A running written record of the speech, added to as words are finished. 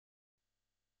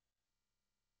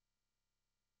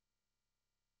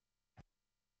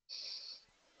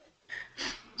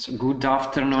So good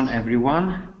afternoon,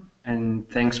 everyone, and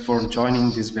thanks for joining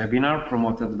this webinar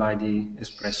promoted by the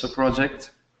ESPRESSO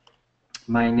project.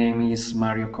 My name is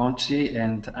Mario Conci,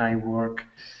 and I work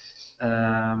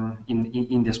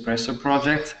in the ESPRESSO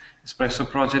project.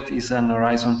 ESPRESSO project is an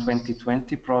Horizon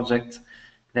 2020 project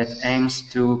that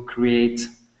aims to create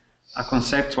a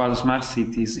conceptual smart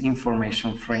cities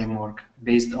information framework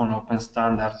based on open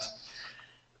standards.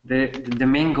 The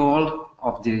main goal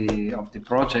of the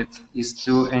project is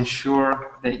to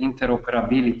ensure the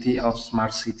interoperability of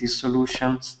smart city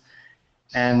solutions,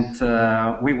 and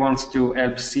we want to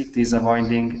help cities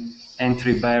avoiding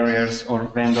entry barriers or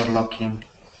vendor lock-in.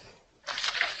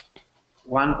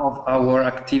 One of our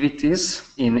activities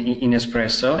in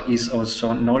ESPRESSO is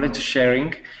also knowledge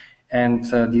sharing, and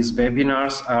these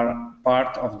webinars are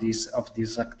part of these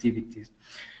activities.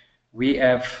 We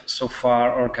have so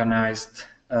far organized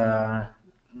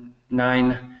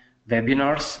 9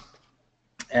 webinars,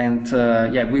 and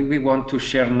yeah, we want to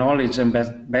share knowledge and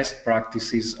best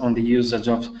practices on the usage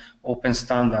of open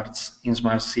standards in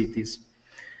smart cities.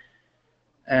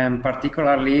 And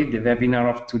particularly, the webinar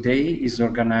of today is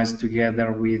organized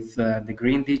together with the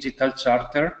Green Digital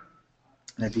Charter,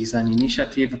 that is an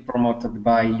initiative promoted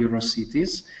by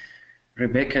Eurocities.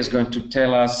 Rebecca is going to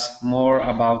tell us more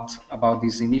about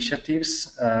these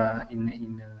initiatives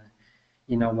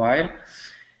in a while.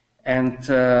 And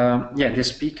yeah, the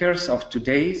speakers of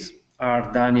today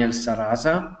are Daniel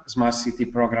Sarasa, Smart City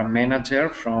Program Manager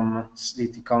from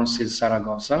City Council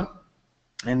Zaragoza,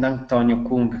 and Antonio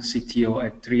Kung, CTO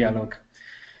at Trialog.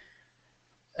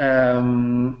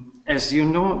 As you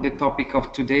know, the topic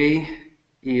of today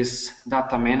is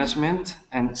data management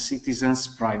and citizens'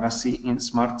 privacy in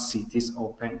smart cities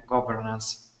open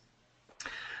governance.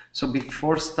 So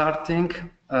before starting,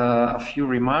 a few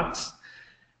remarks.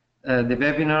 The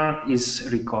webinar is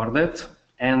recorded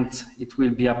and it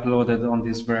will be uploaded on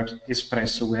this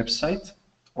ESPRESSO website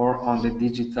or on the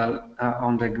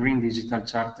Green Digital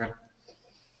Charter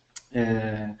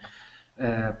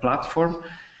platform.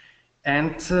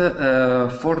 And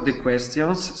for the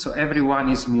questions, so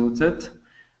everyone is muted.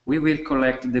 We will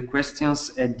collect the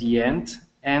questions at the end,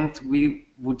 and we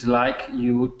would like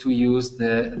you to use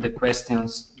the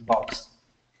questions box.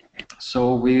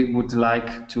 So we would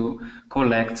like to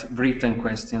collect written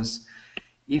questions.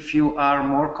 If you are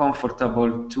more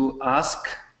comfortable to ask,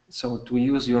 so to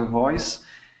use your voice,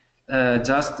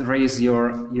 just raise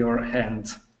your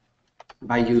hand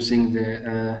by using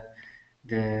the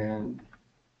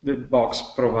box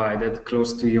provided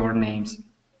close to your names.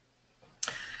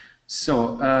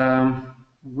 So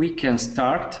we can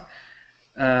start.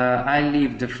 I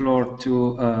leave the floor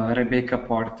to Rebecca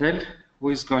Portel, who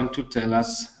is going to tell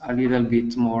us a little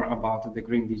bit more about the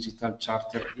Green Digital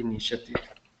Charter initiative.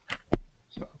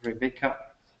 So Rebecca,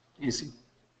 easy.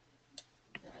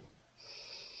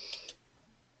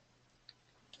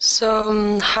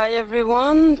 So, hi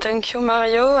everyone, thank you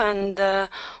Mario, and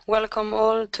welcome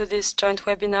all to this joint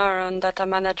webinar on data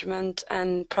management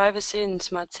and privacy in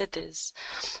smart cities.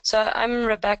 So I'm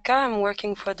Rebecca, I'm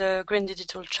working for the Green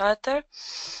Digital Charter,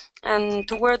 and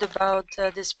to word about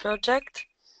this project.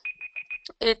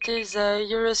 It is a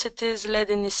Eurocities-led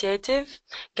initiative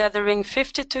gathering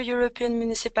 52 European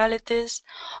municipalities,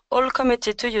 all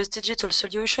committed to use digital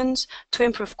solutions to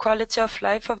improve quality of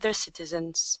life of their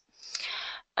citizens.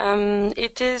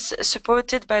 It is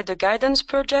supported by the Guidance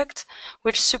Project,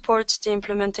 which supports the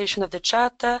implementation of the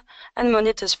Charter and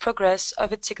monitors progress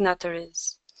of its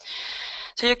signatories.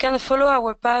 So you can follow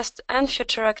our past and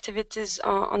future activities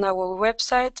on our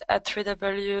website at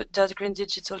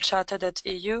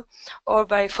www.greendigitalcharter.eu or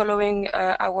by following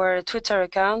our Twitter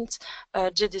account,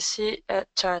 GDC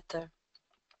Charter.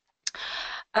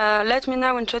 Let me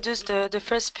now introduce the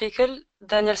first speaker,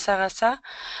 Daniel Sarasa.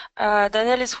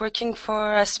 Daniel is working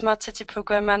for a Smart City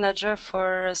Program Manager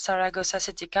for Zaragoza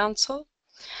City Council.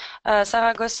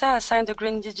 Zaragoza signed the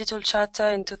Green Digital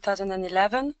Charter in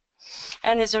 2011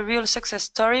 and is a real success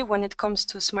story when it comes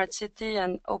to smart city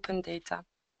and open data.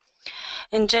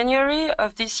 In January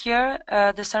of this year,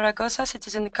 the Zaragoza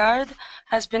Citizen Card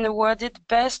has been awarded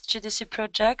Best GDC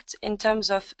Project in terms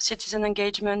of citizen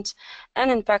engagement and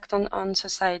impact on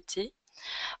society.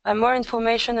 More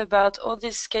information about all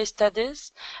these case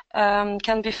studies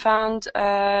can be found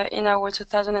in our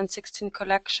 2016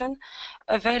 collection,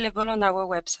 available on our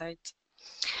website.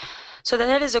 So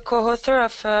Daniel is a co-author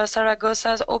of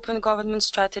Zaragoza's Open Government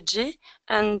Strategy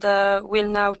and will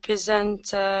now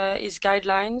present his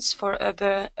guidelines for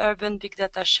urban big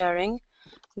data sharing.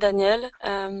 Daniel,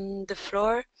 the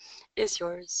floor is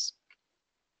yours.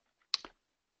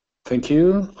 Thank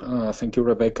you,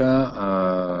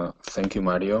 Rebecca. Thank you,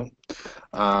 Mario.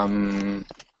 Um,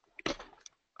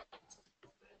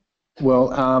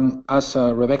 as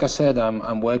Rebecca said,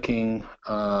 I'm working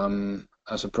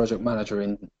as a project manager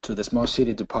into the Smart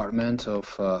City Department of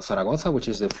Zaragoza, which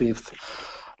is the 5th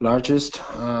largest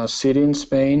city in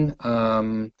Spain.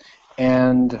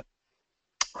 And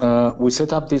we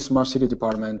set up this Smart City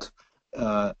Department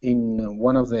in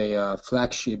one of the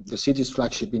city's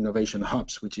flagship innovation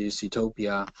hubs, which is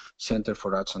Ethiopia Center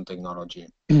for Arts and Technology.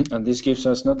 And this gives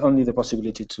us not only the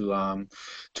possibility to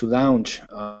launch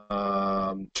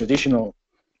traditional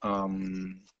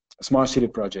smart city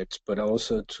projects, but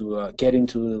also to get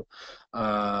into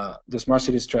the smart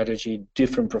city strategy,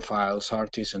 different profiles,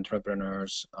 artists,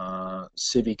 entrepreneurs,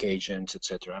 civic agents,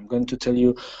 etc. I'm going to tell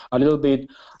you a little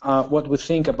bit what we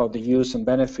think about the use and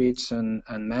benefits and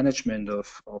management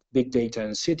of big data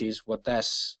in cities, what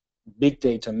does big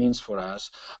data means for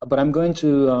us. But I'm going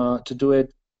to do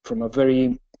it from a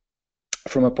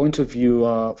point of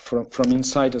view from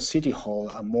inside a city hall,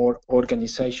 a more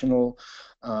organizational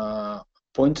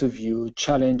point of view,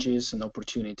 challenges and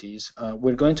opportunities.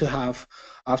 We're going to have,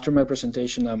 after my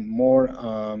presentation, a more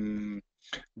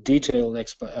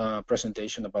detailed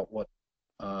presentation about what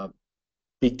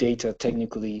big data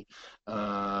technically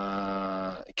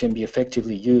can be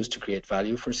effectively used to create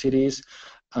value for cities.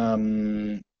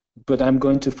 But I'm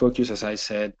going to focus, as I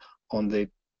said, on the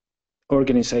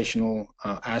organizational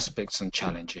aspects and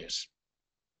challenges.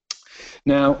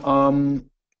 Now,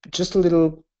 just a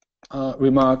little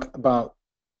remark about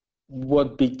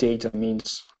what big data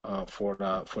means for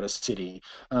a city.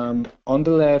 On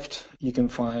the left, you can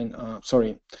find, on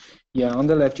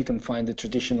the left you can find the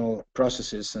traditional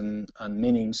processes and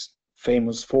meanings,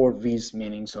 famous 4 V's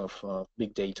meanings of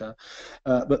big data.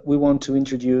 But we want to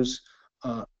introduce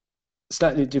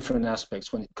slightly different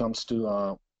aspects when it comes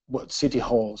to what city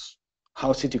halls,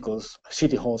 how city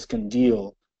halls can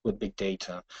deal with big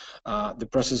data, the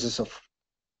processes of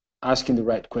asking the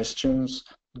right questions,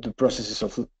 the processes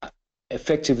of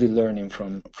effectively learning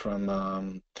from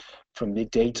big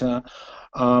data,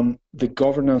 the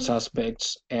governance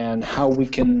aspects, and how we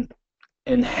can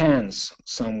enhance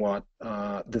somewhat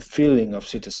the feeling of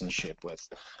citizenship with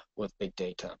big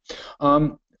data.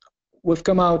 We've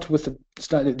come out with a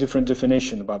slightly different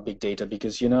definition about big data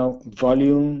because, you know,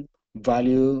 volume,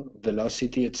 value,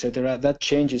 velocity, etc., that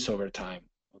changes over time.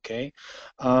 Okay,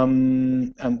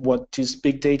 and what is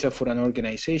big data for an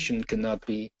organization cannot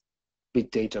be big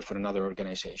data for another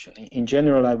organization. In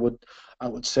general, I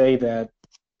would say that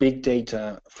big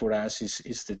data for us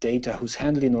is the data whose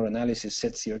handling or analysis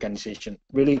sets the organization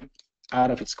really out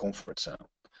of its comfort zone.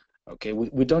 Okay,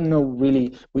 we don't know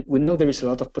really, we know there is a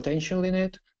lot of potential in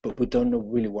it, but we don't know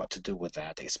really what to do with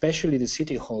that, especially the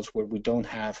city halls where we don't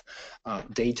have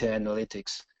data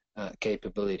analytics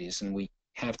capabilities, and we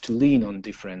have to lean on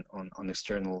on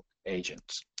external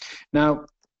agents. Now,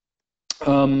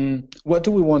 what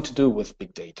do we want to do with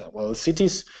big data? Well,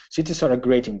 cities are a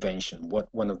great invention,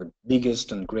 one of the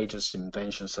biggest and greatest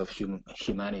inventions of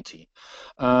humanity,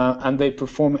 and they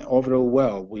perform overall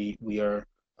well. We are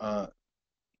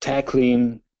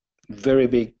tackling very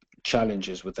big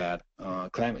challenges with that,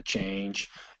 climate change,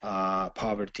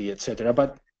 poverty, etc.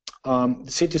 But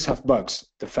cities have bugs.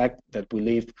 The fact that we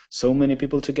live so many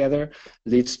people together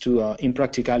leads to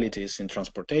impracticalities in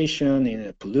transportation,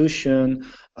 in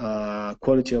pollution,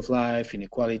 quality of life,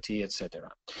 inequality,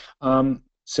 etc.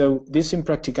 So these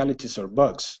impracticalities or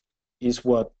bugs is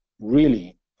what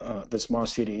really the smart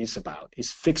city is about,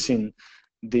 is fixing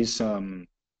these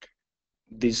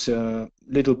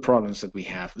little problems that we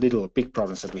have, little or big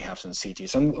problems that we have in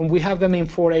cities. And we have them in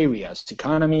 4 areas: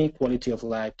 economy, quality of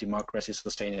life, democracy,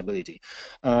 sustainability.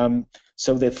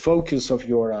 So the focus of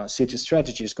your city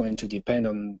strategy is going to depend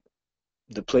on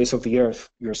the place of the earth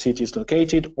your city is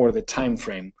located or the time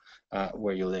frame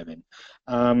where you live in.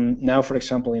 Now, for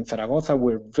example, in Zaragoza,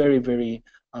 we're very, very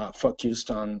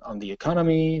focused on the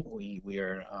economy. We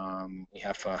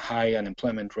have a high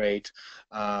unemployment rate.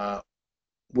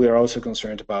 We are also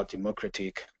concerned about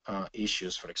democratic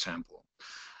issues, for example.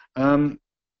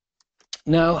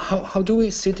 Now, how do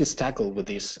we cities tackle with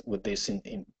this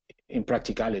in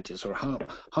practicalities, or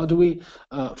how do we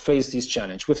face this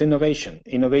challenge with innovation?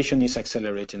 Innovation is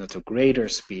accelerating at a greater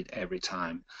speed every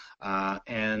time,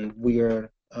 and we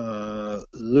are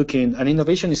looking, and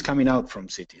innovation is coming out from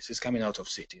cities. It's coming out of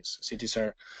cities. Cities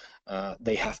are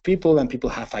they have people, and people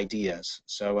have ideas.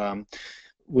 So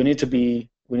we need to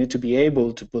be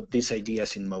able to put these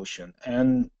ideas in motion.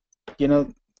 And you know,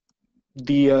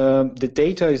 the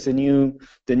data is the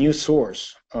new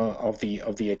source of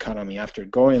the economy after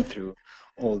going through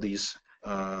all these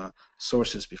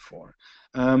sources before.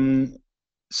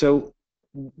 So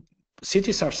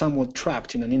cities are somewhat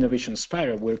trapped in an innovation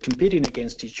spiral. We're competing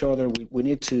against each other. We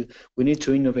need to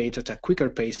innovate at a quicker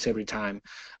pace every time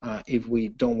if we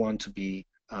don't want to be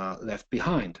left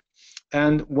behind.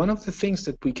 And one of the things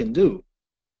that we can do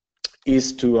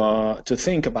is to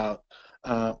think about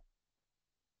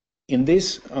in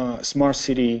this smart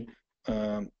city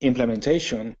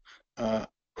implementation,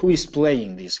 who is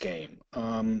playing this game?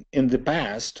 In the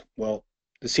past, well,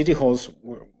 the city halls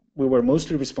we were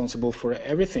mostly responsible for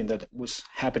everything that was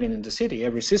happening in the city,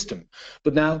 every system.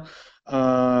 But now,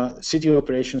 city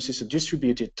operations is a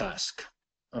distributed task.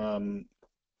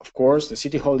 Of course, the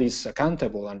city hall is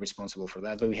accountable and responsible for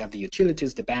that, but we have the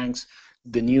utilities, the banks,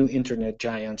 the new internet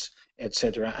giants,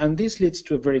 etc. And this leads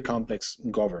to a very complex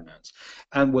governance.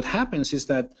 And what happens is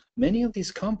that many of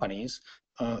these companies,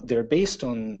 they're based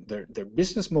on, their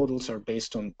business models are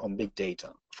based on big data.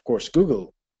 Of course,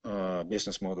 Google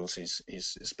business models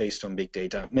is based on big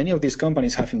data. Many of these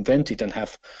companies have invented and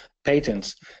have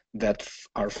patents that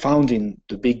are found in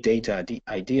the big data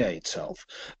idea itself.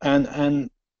 And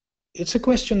it's a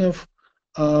question of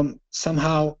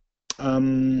somehow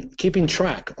keeping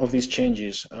track of these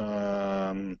changes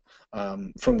from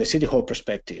the city hall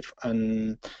perspective,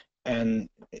 and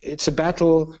it's a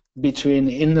battle between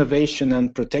innovation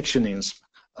and protectionism,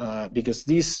 because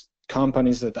these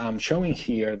companies that I'm showing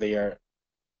here, they are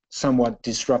somewhat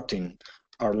disrupting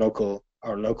our local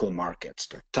markets,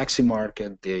 the taxi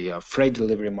market, the freight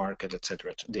delivery market,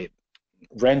 etc., the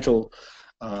rental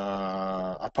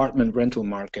apartment rental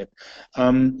market.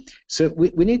 So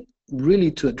we need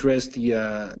really to address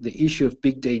the issue of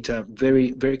big data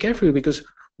very, very carefully, because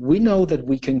we know that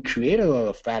we can create a lot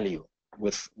of value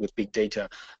with big data.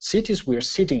 Cities, we're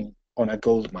sitting on a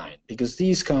gold mine, because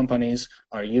these companies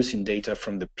are using data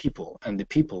from the people, and the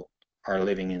people are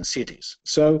living in cities.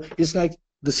 So it's like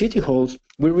the city halls,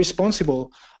 we're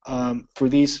responsible for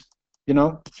this,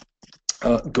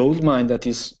 gold mine that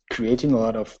is creating a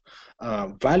lot of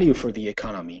value for the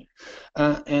economy,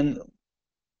 and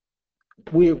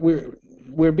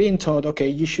we're being taught, okay,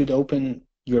 you should open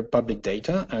your public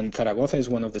data, and Zaragoza is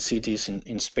one of the cities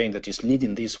in Spain that is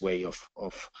leading this way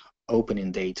of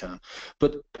opening data.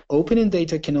 But opening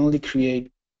data can only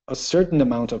create a certain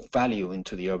amount of value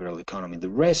into the overall economy. The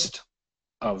rest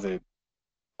of the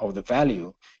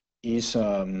value is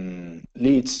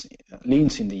leans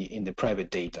in the private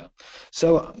data.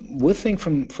 So we think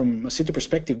from a city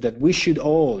perspective that we should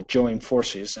all join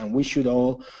forces, and we should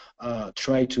all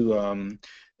try to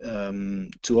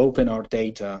open our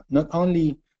data, not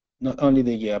only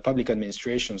the public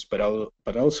administrations, but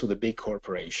also the big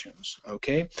corporations.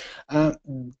 Okay.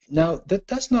 Now that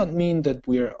does not mean that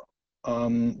we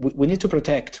need to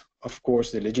protect, of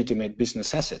course, the legitimate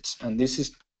business assets, and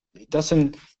it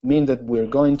doesn't mean that we're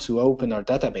going to open our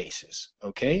databases,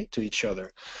 okay, to each other.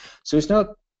 So it's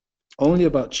not only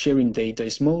about sharing data,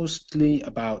 it's mostly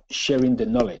about sharing the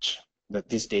knowledge that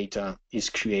this data is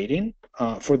creating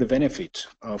for the benefit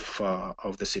of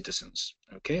the citizens,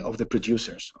 okay, of the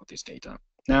producers of this data.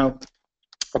 Now,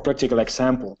 a practical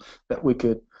example that we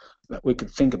could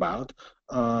think about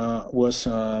was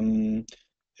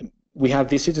we have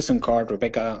this citizen card.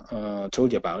 Rebecca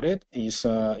told you about it. It's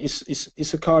a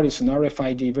card. It's an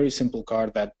RFID, very simple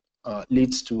card that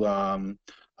leads to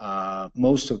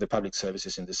most of the public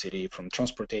services in the city, from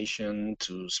transportation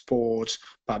to sports,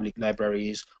 public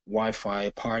libraries, Wi-Fi,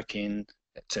 parking,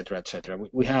 etc., etc.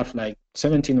 We have like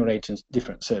 17 or 18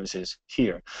 different services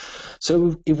here.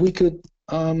 So if we could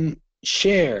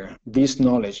share this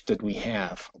knowledge that we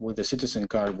have with the citizen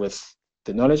card, with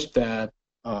the knowledge that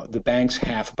the banks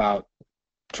have about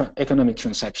economic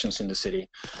transactions in the city,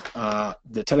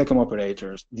 the telecom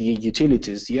operators, the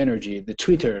utilities, the energy, the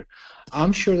Twitter,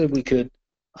 I'm sure that we could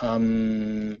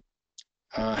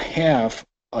have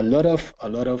a lot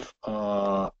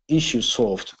of issues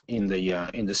solved in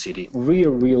the city,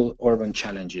 real urban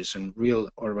challenges and real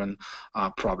urban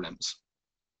problems.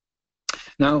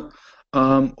 Now,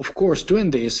 of course, doing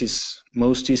this is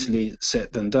most easily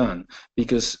said than done,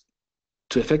 because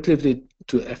to effectively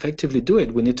do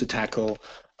it, we need to tackle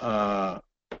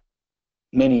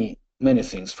many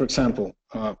things. For example,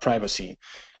 privacy.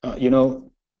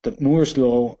 The Moore's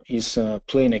law is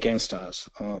playing against us.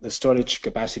 The storage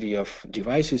capacity of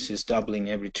devices is doubling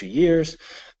every 2 years,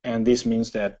 and this means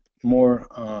that more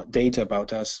data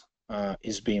about us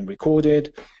is being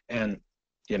recorded. And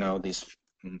this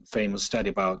famous study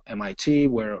about MIT,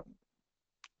 where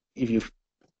if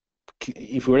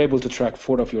we're able to track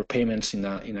 4 of your payments in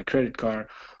a credit card,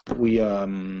 we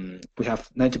have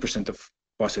 90% of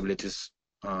possibilities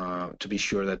to be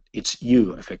sure that it's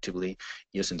you effectively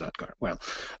using that card. Well,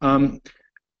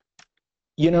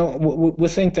 you know, we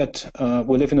think that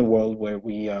we live in a world where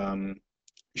we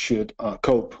should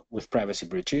cope with privacy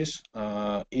breaches.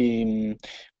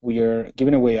 We are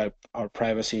giving away our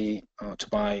privacy to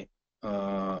buy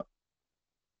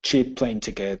cheap plane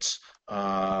tickets,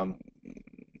 a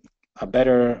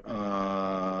better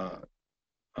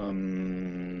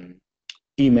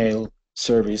email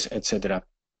service, etc.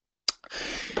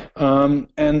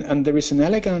 And there is an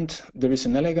elegant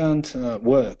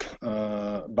work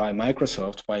by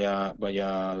Microsoft by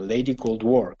a lady called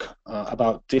Work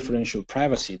about differential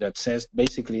privacy that says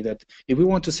basically that if we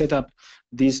want to set up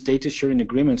these data sharing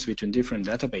agreements between different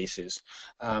databases,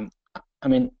 I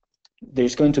mean,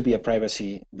 there's going to be a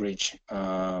privacy breach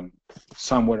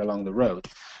somewhere along the road.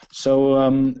 So,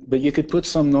 but you could put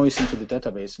some noise into the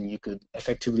database, and you could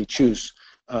effectively choose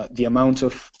the amount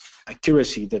of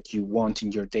accuracy that you want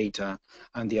in your data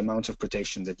and the amount of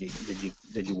protection that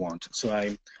you want. So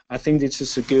I think this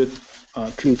is a good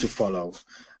clue to follow.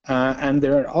 And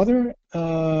there are other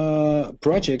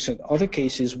projects and other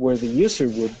cases where the user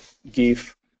would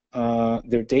give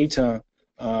their data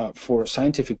for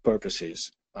scientific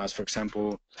purposes, as for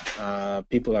example,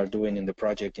 people are doing in the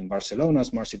project in Barcelona,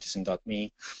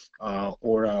 smartcitizen.me,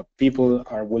 or people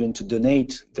are willing to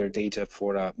donate their data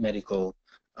for medical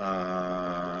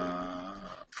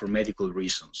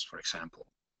reasons, for example.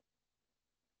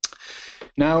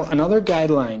 Now, another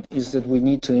guideline is that we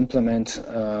need to implement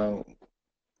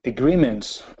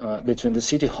agreements between the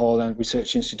City Hall and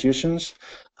research institutions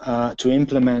to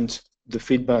implement the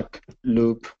feedback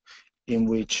loop in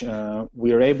which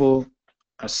we are able,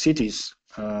 as cities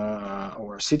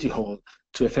or City Hall,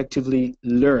 to effectively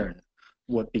learn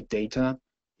what big data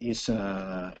is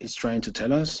trying to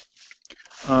tell us.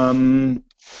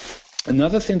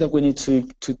 Another thing that we need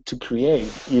to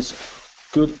create is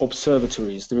good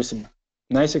observatories. There is a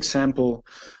nice example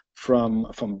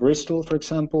from Bristol, for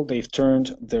example. They've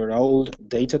turned their old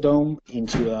data dome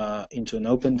into an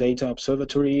open data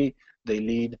observatory. They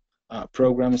lead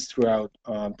programs throughout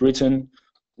Britain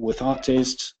with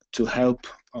artists to help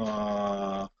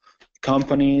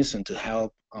companies and to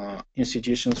help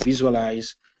institutions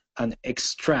visualize and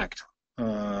extract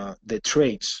the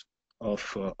traits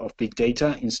of big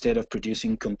data instead of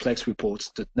producing complex reports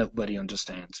that nobody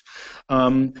understands.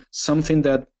 Something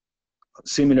that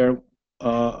similar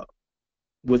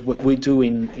with what we do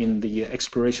in the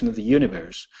exploration of the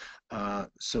universe.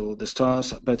 So the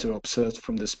stars are better observed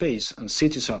from the space, and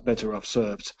cities are better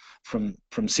observed from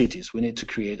cities. We need to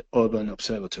create urban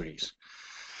observatories.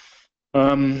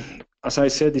 As I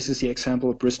said, this is the example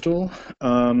of Bristol.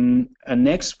 And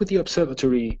next with the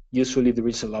observatory, usually there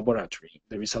is a laboratory,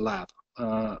 there is a lab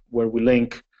where we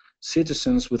link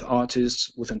citizens with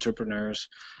artists, with entrepreneurs,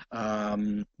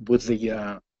 with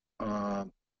the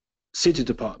city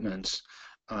departments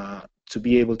to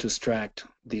be able to extract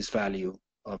this value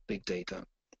of big data.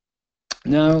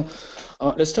 Now,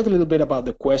 let's talk a little bit about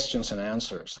the questions and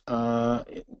answers.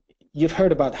 You've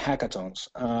heard about hackathons,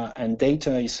 and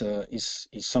data is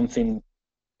something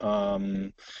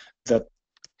that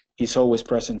is always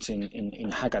present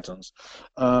in hackathons.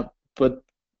 But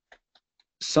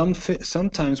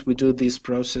sometimes we do this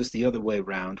process the other way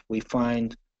around. We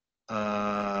find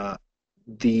the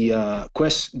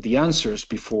answers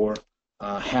before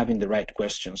having the right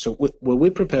question. So what we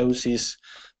propose is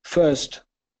first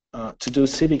to do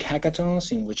civic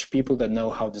hackathons in which people that know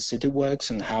how the city works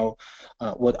and how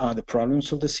what are the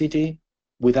problems of the city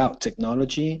without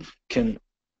technology can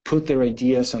put their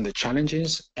ideas on the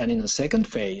challenges. And in the second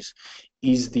phase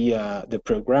is the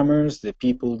programmers, the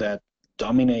people that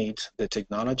dominate the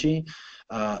technology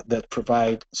that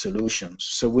provide solutions.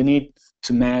 So we need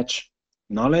to match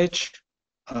knowledge,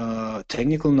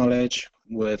 technical knowledge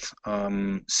with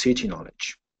city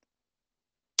knowledge.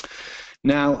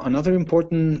 Now, another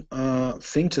important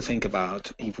thing to think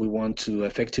about if we want to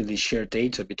effectively share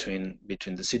data between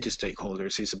the city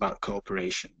stakeholders is about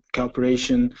cooperation.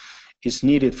 Cooperation is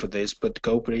needed for this, but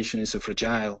cooperation is a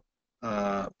fragile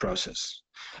process.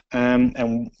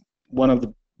 And one of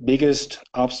the biggest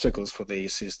obstacles for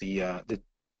this is the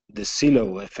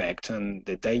silo effect and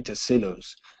the data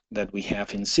silos that we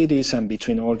have in cities and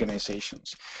between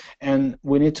organizations. And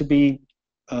we need to be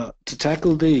to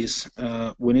tackle this,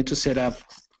 we need to set up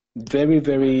very,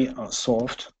 very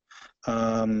soft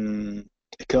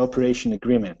cooperation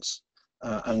agreements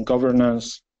and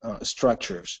governance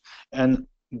structures, and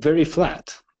very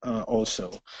flat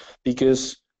also,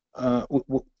 because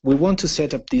we want to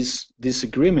set up this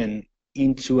agreement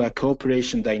into a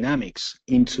cooperation dynamics,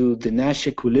 into the Nash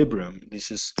equilibrium.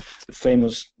 This is the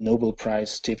famous Nobel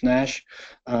Prize Steve Nash,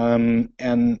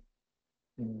 and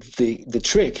the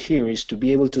trick here is to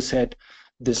be able to set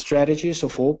the strategies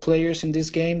of all players in this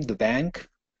game, the bank,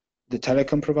 the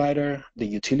telecom provider, the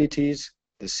utilities,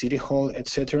 the city hall,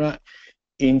 etc.,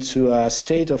 into a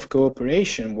state of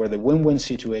cooperation where the win-win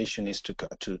situation is to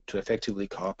effectively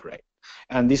cooperate.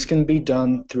 And this can be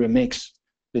done through a mix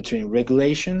between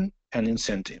regulation and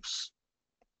incentives.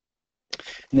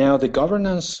 Now, the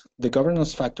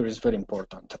governance factor is very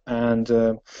important,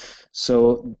 and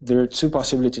so there are two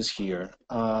possibilities here: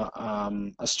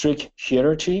 a strict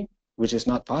hierarchy, which is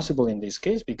not possible in this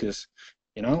case because,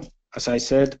 you know, as I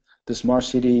said, the smart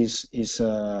city is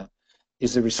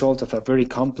the result of a very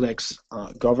complex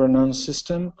governance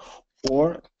system,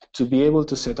 or to be able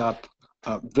to set up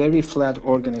very flat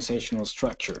organizational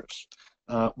structures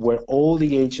where all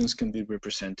the agents can be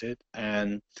represented,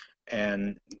 and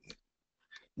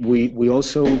we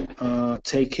also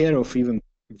take care of even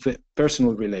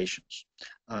personal relations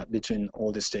between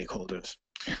all the stakeholders.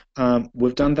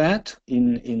 We've done that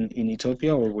in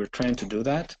Ethiopia, or we're trying to do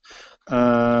that.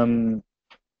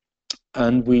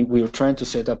 And we are trying to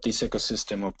set up this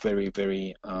ecosystem of very,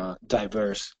 very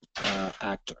diverse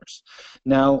actors.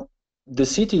 Now, the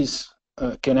cities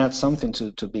can add something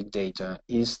to big data,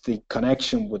 is the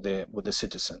connection with the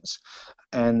citizens.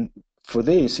 And for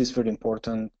this, it's very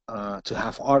important to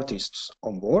have artists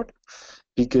on board,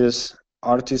 because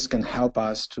artists can help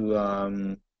us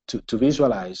to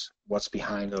visualize what's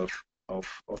behind of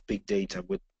big data,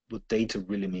 what data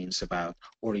really means about,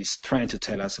 or is trying to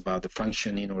tell us about the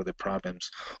functioning or the problems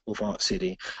of our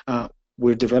city.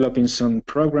 We're developing some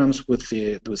programs with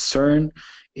CERN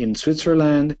in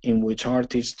Switzerland, in which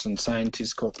artists and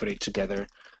scientists cooperate together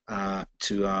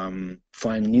to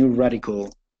find new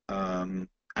radical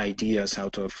ideas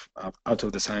out of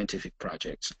the scientific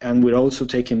projects. And we're also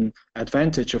taking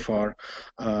advantage of our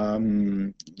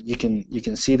you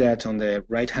can see that on the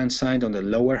right hand side, on the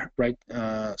lower right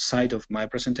side of my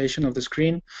presentation of the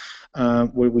screen,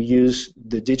 where we use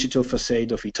the digital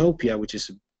facade of Ethiopia, which is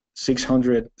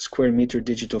 600 square meter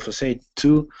digital facade,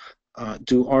 to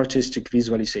do artistic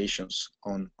visualizations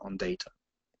on data.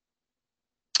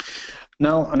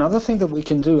 Now, another thing that we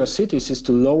can do as cities is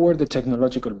to lower the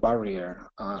technological barrier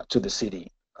to the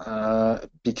city,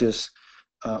 because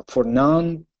for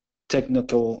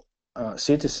non-technical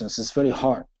citizens, it's very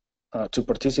hard to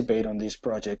participate on this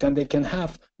project, and they can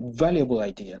have valuable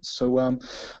ideas. So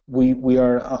we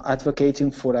are advocating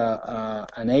for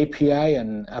an API,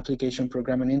 an application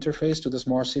programming interface to the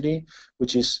smart city,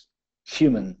 which is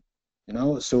human, you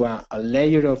know, so a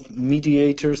layer of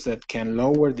mediators that can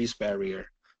lower this barrier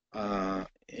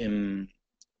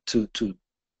to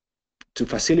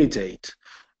facilitate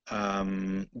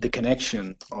the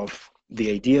connection of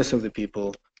the ideas of the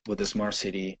people with the smart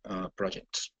city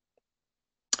projects.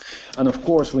 And of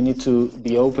course, we need to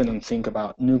be open and think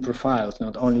about new profiles,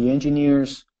 not only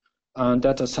engineers and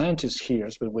data scientists here,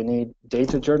 but we need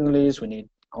data journalists, we need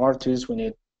artists, we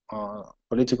need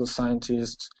political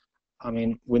scientists. I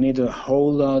mean, we need a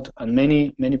whole lot, and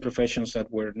many professions that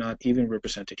were not even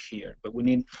represented here. But we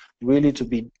need really to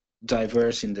be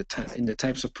diverse in the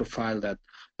types of profile that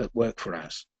work for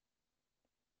us.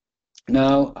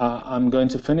 Now, I'm going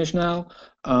to finish now.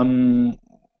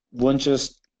 One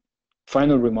just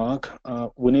final remark.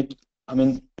 We need. I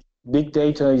mean, big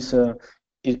data is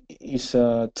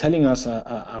telling us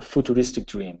a futuristic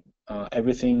dream.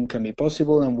 Everything can be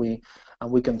possible, and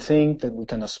we can think that we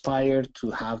can aspire to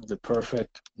have the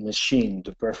perfect machine,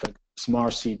 the perfect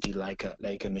smart city, like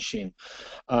a machine.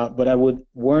 But I would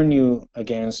warn you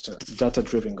against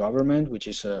data-driven government, which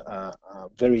is a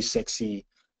very sexy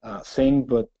thing,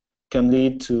 but can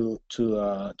lead to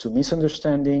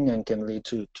misunderstanding and can lead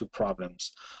to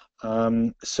problems.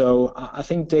 So I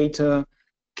think data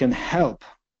can help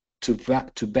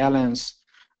to balance,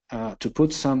 to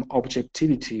put some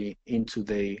objectivity into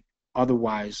the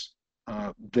otherwise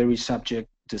very subject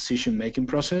decision-making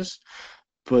process,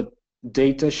 but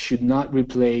data should not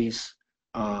replace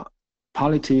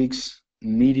politics,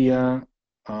 media,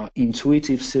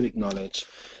 intuitive civic knowledge,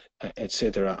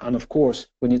 etc. And of course,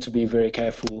 we need to be very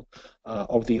careful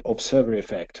of the observer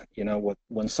effect. You know,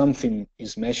 when something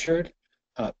is measured,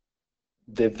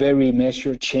 the very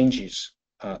measure changes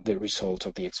the result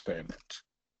of the experiment.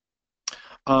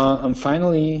 And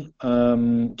finally,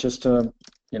 just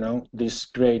you know, this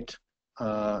great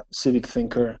civic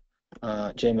thinker,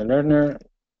 Jamie Lerner,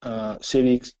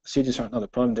 cities are not a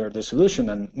problem, they're the solution,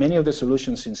 and many of the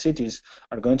solutions in cities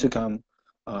are going to come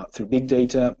through big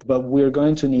data, but we're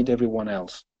going to need everyone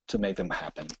else to make them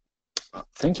happen.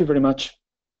 Thank you very much.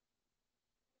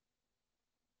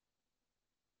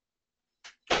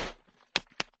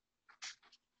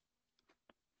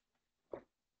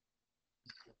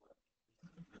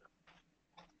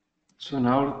 So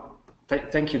now,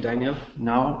 thank you, Daniel.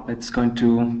 Now it's going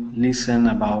to listen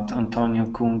about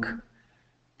Antonio Kung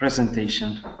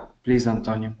presentation. Please,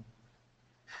 Antonio.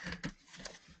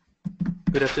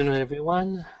 Good afternoon,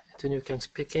 everyone. Antonio Kung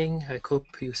speaking. I hope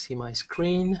you see my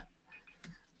screen.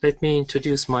 Let me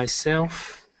introduce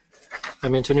myself.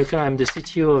 I'm Antonio Kung. I'm the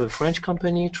CTO of a French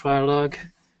company, Trialogue.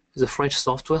 It's a French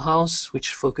software house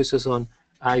which focuses on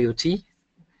IoT,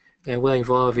 and we're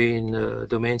involved in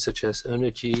domains such as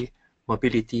energy,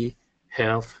 mobility,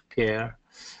 health, care.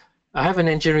 I have an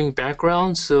engineering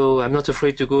background, so I'm not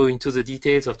afraid to go into the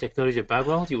details of technology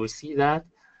background. You will see that.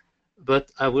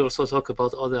 But I will also talk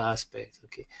about other aspects.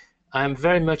 Okay, I'm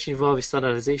very much involved with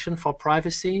standardization for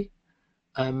privacy.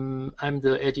 I'm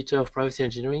the editor of Privacy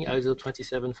Engineering, ISO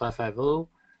 27550.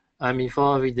 I'm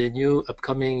involved with the new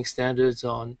upcoming standards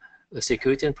on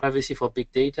security and privacy for big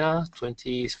data,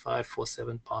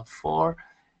 20547 Part 4.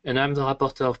 And I'm the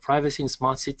rapporteur of Privacy in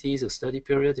Smart Cities, a study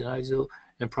period in ISO,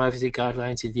 and Privacy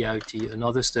Guidelines in the IoT,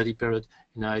 another study period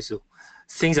in ISO.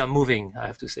 Things are moving, I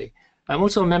have to say. I'm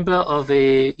also a member of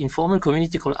an informal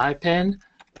community called IPEN,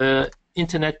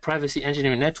 Internet Privacy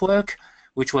Engineering Network,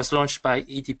 which was launched by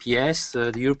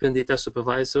EDPS, the European Data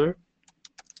Supervisor.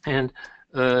 And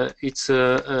it's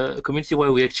a community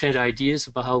where we exchange ideas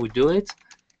about how we do it.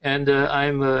 And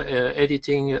I'm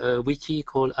editing a wiki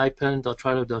called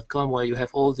ipen.trialogue.com, where you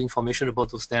have all the information about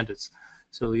those standards.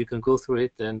 So you can go through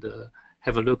it and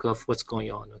have a look of what's going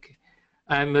on. Okay.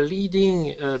 I'm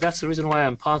leading, that's the reason why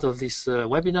I'm part of this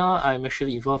webinar. I'm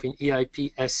actually involved in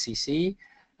EIP SCC.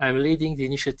 I'm leading the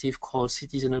initiative called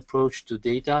Citizen Approach to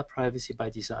Data Privacy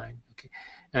by Design. Okay.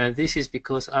 And this is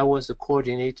because I was the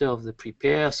coordinator of the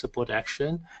Prepare support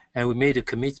action, and we made a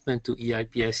commitment to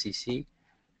EIP SCC.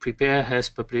 Prepare has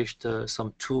published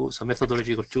some tools, some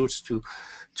methodological tools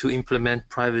to implement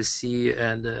privacy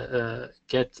and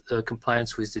get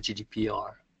compliance with the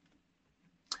GDPR.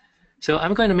 So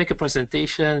I'm going to make a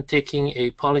presentation taking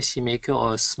a policymaker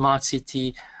or a smart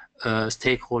city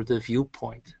stakeholder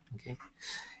viewpoint. Okay,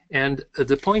 and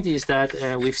the point is that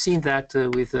we've seen that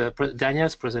with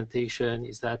Daniel's presentation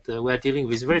is that we're dealing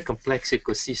with very complex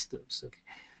ecosystems. Okay,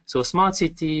 so smart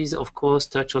cities, of course,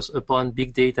 touches upon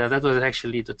big data. That was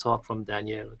actually the talk from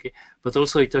Daniel. Okay, but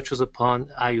also it touches upon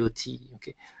IoT.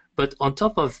 Okay, but on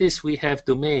top of this, we have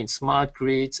domains: smart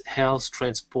grids, health,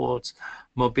 transport,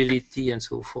 mobility, and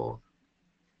so forth.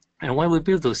 And when we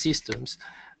build those systems,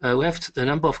 we have a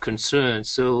number of concerns.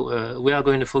 So we are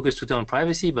going to focus today on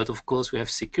privacy, but of course we have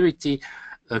security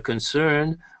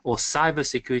concern or cyber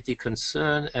security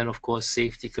concern, and of course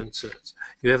safety concerns.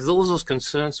 You have those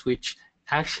concerns which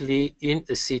actually in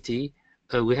a city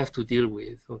we have to deal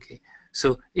with. Okay,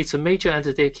 so it's a major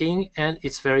undertaking and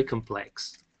it's very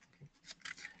complex.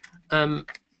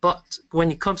 But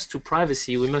when it comes to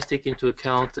privacy, we must take into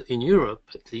account, in Europe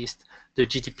at least, the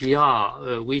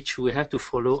GDPR, which we have to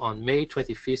follow on May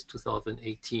 25th,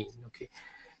 2018. Okay,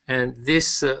 and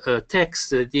this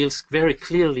text deals very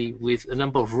clearly with a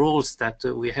number of roles that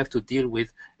we have to deal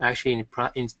with actually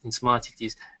in smart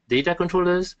cities: data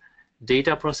controllers,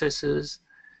 data processors,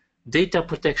 data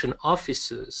protection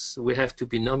officers. We have to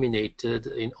be nominated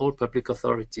in all public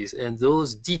authorities, and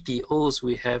those DPOs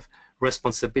we have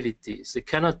responsibilities. They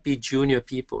cannot be junior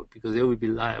people because they will be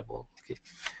liable. Okay.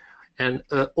 And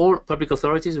all public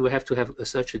authorities will have to have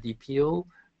such a DPO.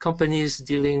 Companies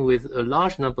dealing with a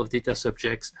large number of data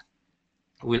subjects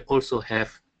will also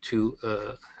have to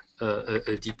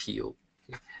a DPO.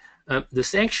 Okay. The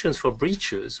sanctions for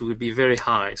breaches will be very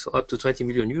high, so up to 20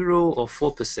 million euro or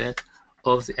 4%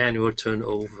 of the annual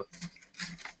turnover.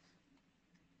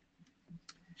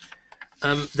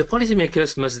 The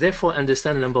policymakers must therefore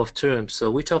understand a number of terms. So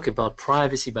we talk about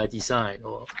privacy by design,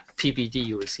 or PBD.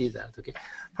 You will see that. Okay,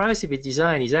 privacy by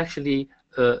design is actually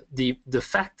the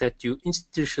fact that you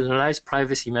institutionalize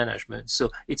privacy management.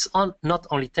 So it's not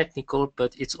only technical,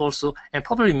 but it's also and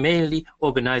probably mainly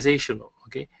organizational.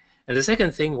 Okay, and the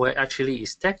second thing where actually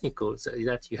is technical is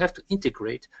that you have to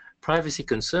integrate privacy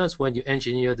concerns when you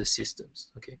engineer the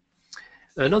systems. Okay.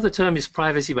 Another term is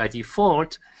privacy by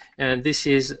default, and this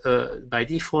is by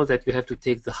default that you have to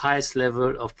take the highest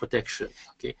level of protection,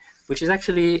 okay, which is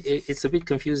actually, it's a bit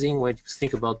confusing when you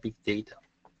think about big data.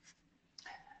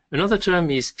 Another term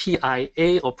is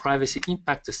PIA, or Privacy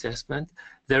Impact Assessment.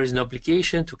 There is an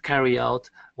obligation to carry out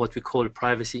what we call a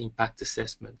Privacy Impact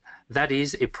Assessment. That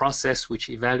is a process which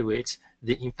evaluates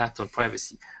the impact on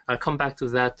privacy. I'll come back to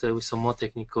that with some more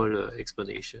technical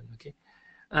explanation, okay.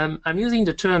 I'm using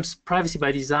the terms privacy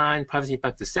by design, privacy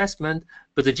impact assessment,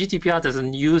 but the GDPR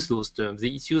doesn't use those terms.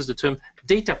 It uses the term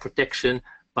data protection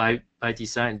by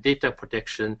design, data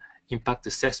protection impact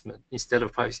assessment instead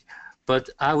of privacy. But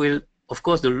I will of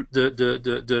course,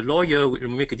 the lawyer will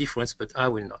make a difference, but I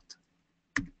will not.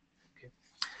 Okay.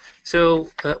 So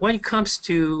when it comes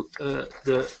to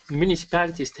the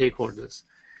municipality stakeholders,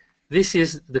 this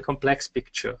is the complex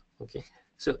picture. Okay.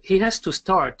 So he has to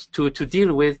start to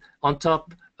deal with, on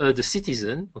top, the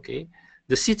citizen. Okay.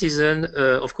 The citizen,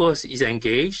 of course, is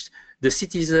engaged. The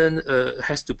citizen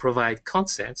has to provide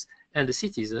consents, and the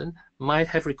citizen might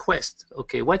have requests.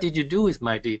 Okay, what did you do with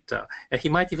my data? And he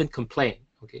might even complain.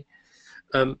 Okay,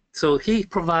 so he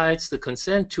provides the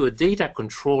consent to a data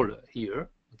controller here.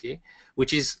 Okay,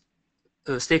 which is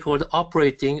a stakeholder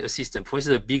operating a system. For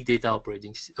instance, a big data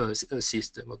operating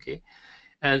system. Okay,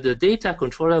 and the data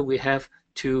controller will have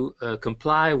to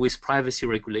comply with privacy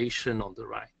regulation on the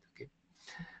right.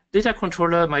 Data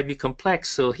controller might be complex,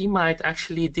 so he might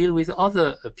actually deal with other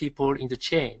people in the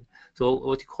chain. So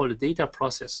what you call a data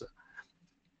processor.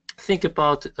 Think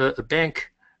about a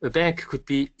bank. A bank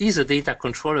is a data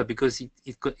controller because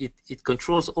it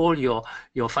controls all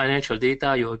your financial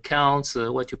data, your accounts,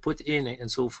 what you put in,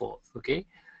 and so forth. Okay,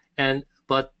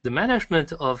 but the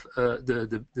management of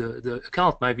the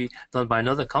account might be done by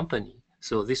another company.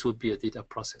 So this would be a data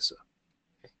processor.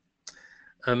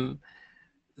 Okay.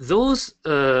 Those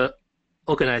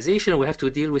organizations will have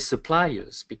to deal with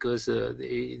suppliers because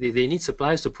they need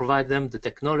suppliers to provide them the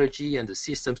technology and the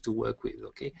systems to work with.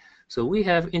 Okay, so we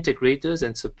have integrators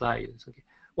and suppliers. Okay,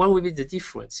 what will be the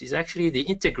difference? Is actually the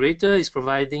integrator is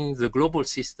providing the global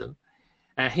system,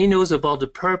 and he knows about the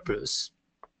purpose,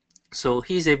 so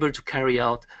he's able to carry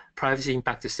out privacy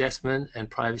impact assessment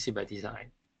and privacy by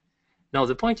design. Now,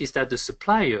 the point is that the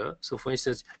supplier, so for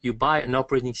instance, you buy an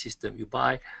operating system, you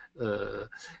buy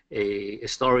a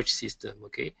storage system,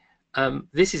 okay?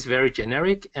 This is very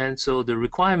generic, and so the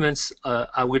requirements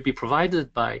will be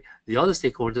provided by the other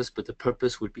stakeholders, but the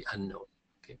purpose will be unknown,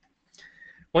 okay?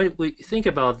 When we think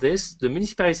about this, the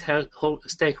municipality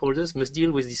stakeholders must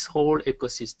deal with this whole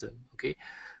ecosystem, okay?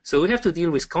 So we have to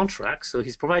deal with contracts, so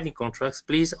he's providing contracts,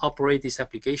 please operate this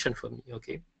application for me,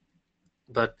 okay?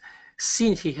 But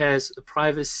since he has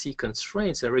privacy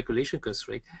constraints and regulation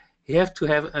constraints, he has to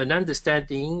have an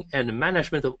understanding and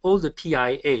management of all the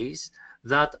PIAs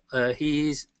that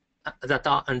that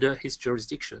are under his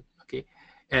jurisdiction. Okay,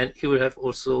 and he will have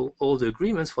also all the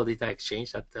agreements for data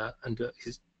exchange that are under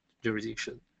his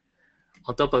jurisdiction.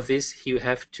 On top of this, he will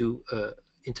have to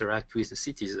interact with the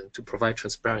citizen to provide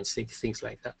transparency, things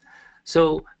like that.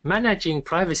 So managing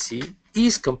privacy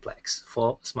is complex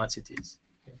for smart cities.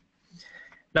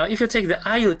 Now, if you take the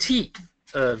IoT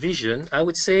vision, I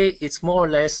would say it's more or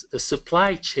less a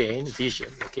supply chain vision.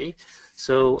 Okay,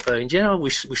 so in general, we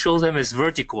show them as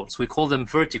verticals. We call them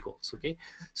verticals. Okay,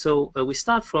 so we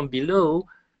start from below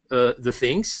the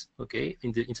things. Okay,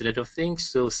 in the Internet of Things,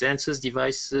 so sensors,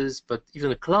 devices, but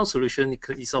even a cloud solution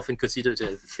is often considered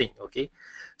a thing. Okay,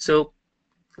 so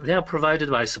they are provided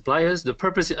by suppliers. The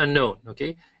purpose is unknown.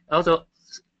 Okay,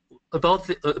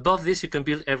 above this, you can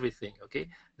build everything. Okay,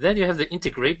 then you have the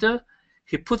integrator.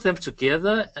 He put them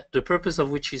together, the purpose of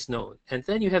which is known. And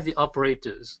then you have the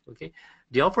operators. Okay,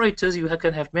 the operators, you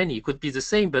can have many. It could be the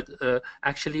same, but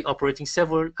actually operating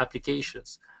several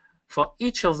applications. For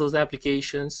each of those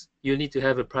applications, you need to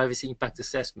have a privacy impact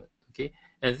assessment. Okay,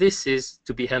 and this is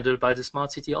to be handled by the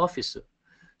smart city officer.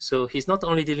 So he's not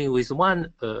only dealing with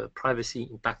one privacy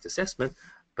impact assessment,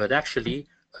 but actually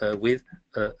with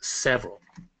several.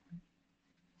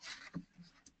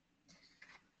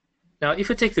 Now, if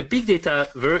you take the big data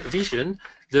vision,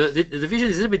 the vision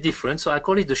is a little bit different. So I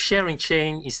call it the sharing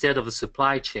chain instead of the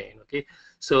supply chain. Okay,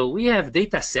 so we have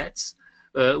data sets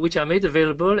which are made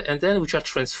available and then which are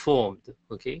transformed.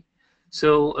 Okay,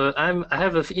 so I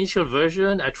have an initial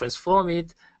version. I transform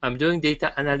it. I'm doing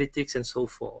data analytics and so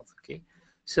forth. Okay,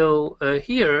 so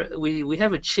here we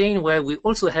have a chain where we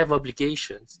also have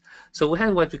obligations. So we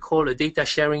have what we call a data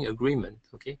sharing agreement.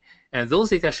 Okay, and those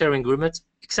data sharing agreements,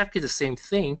 exactly the same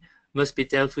thing, must be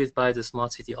dealt with by the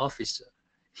smart city officer.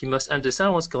 He must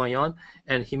understand what's going on,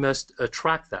 and he must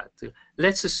track that.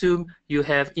 Let's assume you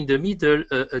have in the middle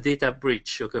a data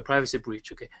breach, okay, a privacy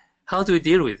breach. Okay, how do we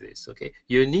deal with this? Okay,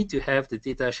 you need to have the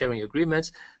data sharing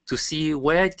agreements to see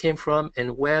where it came from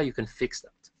and where you can fix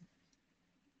that.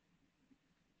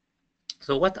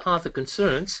 So what are the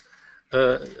concerns?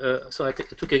 So I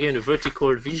took again a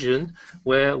vertical vision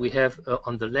where we have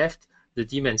on the left the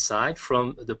demand side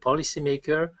from the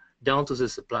policymaker down to the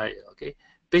supplier. Okay,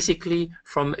 basically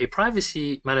from a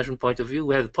privacy management point of view,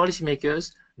 we have the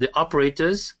policymakers, the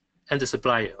operators, and the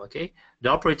supplier. Okay, the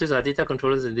operators are data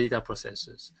controllers and data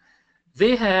processors.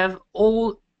 They have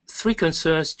all three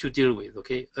concerns to deal with.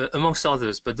 Okay, amongst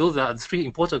others, but those are the three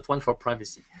important ones for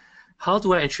privacy. How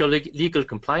do I ensure legal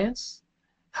compliance?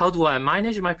 how do I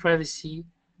manage my privacy?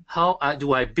 How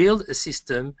do I build a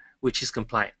system which is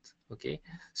compliant? Okay,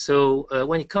 so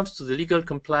when it comes to the legal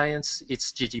compliance,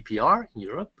 it's GDPR in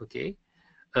Europe. Okay,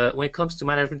 when it comes to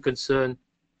management concern,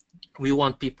 we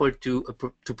want people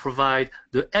to provide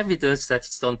the evidence that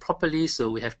it's done properly. So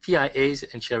we have PIAs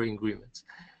and sharing agreements.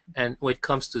 And when it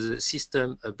comes to the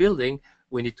system building,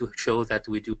 we need to show that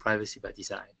we do privacy by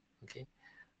design. Okay.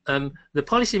 The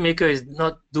policymaker is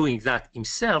not doing that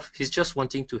himself. He's just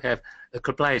wanting to have a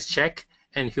compliance check,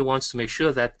 and he wants to make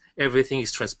sure that everything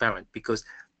is transparent, because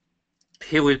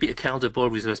he will be accountable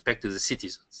with respect to the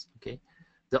citizens. Okay,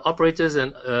 the operators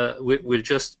and will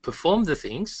just perform the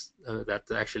things that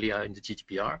actually are in the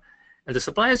GDPR, and the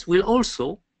suppliers will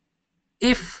also,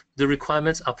 if the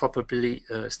requirements are properly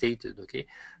stated. Okay,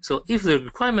 so if the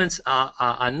requirements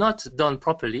are not done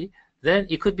properly, then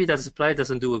it could be that the supplier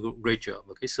doesn't do a great job.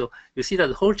 Okay, so you see that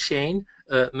the whole chain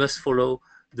must follow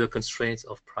the constraints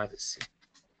of privacy.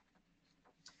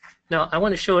 Now, I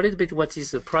want to show a little bit what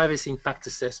is a privacy impact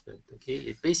assessment.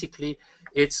 Okay, basically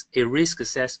it's a risk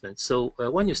assessment. So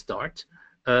when you start,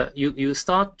 you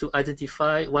start to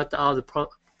identify what are the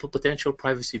potential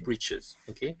privacy breaches.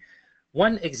 Okay,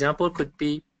 one example could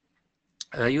be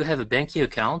you have a banking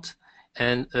account,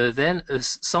 and then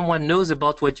someone knows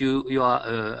about what you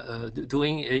are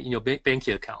doing in your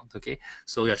banking account. Okay,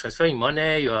 so you're transferring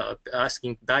money, you are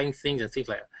buying things and things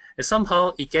like that, and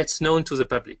somehow it gets known to the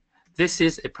public. This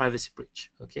is a privacy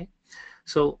breach. Okay,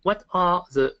 so what are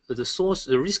the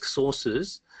risk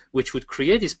sources which would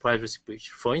create this privacy breach?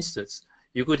 For instance,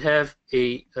 you could have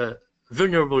a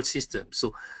vulnerable system.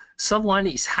 So someone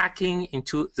is hacking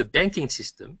into the banking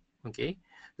system, okay,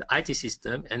 the IT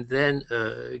system, and then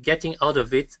getting out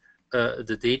of it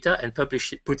the data and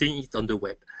putting it on the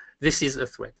web. This is a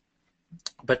threat.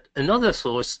 But another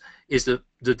source is the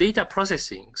data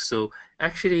processing. So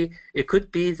actually, it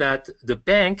could be that the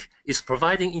bank is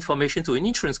providing information to an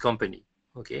insurance company.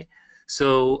 Okay,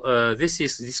 so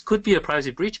this could be a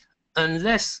privacy breach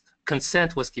unless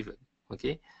consent was given.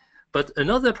 Okay, but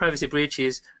another privacy breach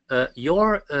is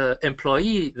your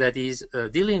employee that is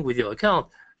dealing with your account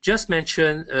just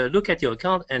mention, look at your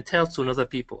account and tell to another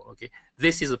people. Okay,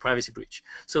 this is a privacy breach.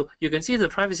 So you can see the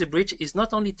privacy breach is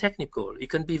not only technical; it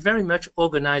can be very much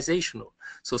organizational.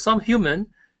 So some human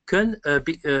can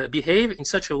behave in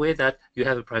such a way that you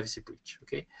have a privacy breach.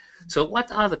 Okay, so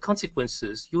what are the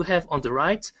consequences? You have on the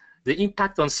right the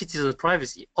impact on citizen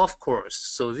privacy, of course.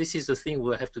 So this is the thing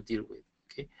we'll have to deal with.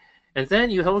 Okay, and then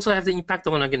you also have the impact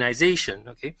on organization.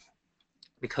 Okay,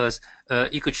 because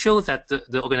it could show that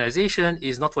the organization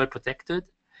is not well protected.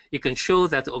 It can show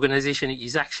that the organization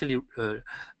is actually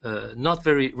not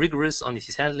very rigorous on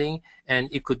its handling, and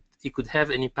it could have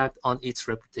an impact on its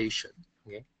reputation.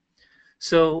 Okay,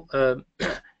 so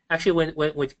actually,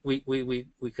 when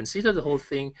we consider the whole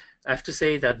thing, I have to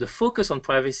say that the focus on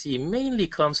privacy mainly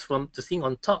comes from the thing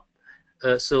on top.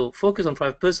 So focus on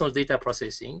personal data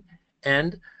processing,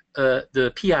 and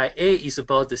the PIA is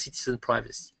about the citizen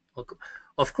privacy. Okay.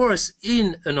 Of course,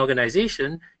 in an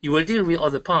organization, you will deal with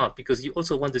other part because you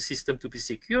also want the system to be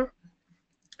secure.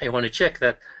 You want to check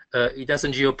that it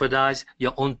doesn't jeopardize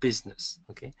your own business.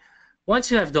 Okay. Once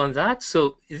you have done that,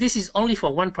 so this is only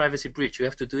for one privacy breach. You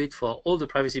have to do it for all the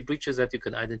privacy breaches that you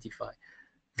can identify.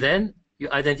 Then you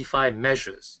identify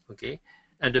measures. Okay.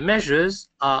 And the measures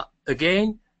are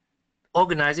again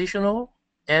organizational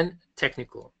and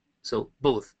technical. So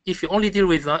both. If you only deal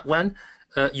with one,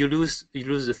 you lose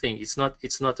the thing. It's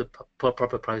not a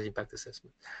proper privacy impact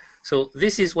assessment. So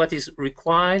this is what is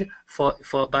required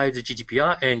by the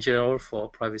GDPR and in general for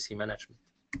privacy management.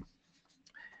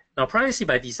 Now, privacy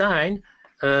by design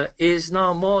is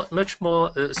now much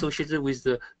more associated with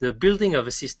the building of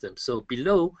a system. So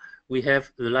below we have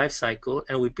the life cycle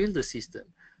and we build the system.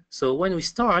 So when we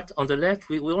start on the left,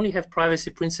 we only have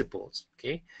privacy principles.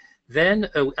 Okay, then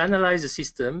we analyze the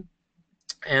system.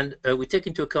 And we take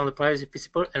into account the privacy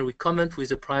principle and we comment with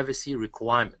the privacy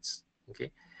requirements.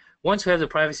 Okay. Once we have the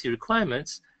privacy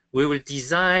requirements, we will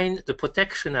design the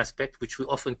protection aspect, which we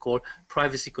often call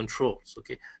privacy controls.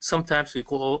 Okay. Sometimes we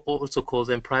also call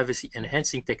them privacy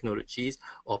enhancing technologies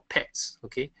or PETs.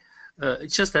 Okay.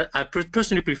 It's just that I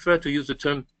personally prefer to use the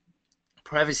term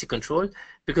privacy control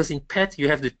because in PET you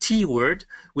have the T word,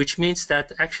 which means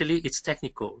that actually it's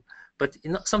technical. But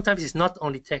sometimes it's not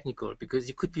only technical because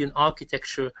it could be an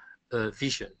architecture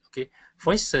vision. Okay,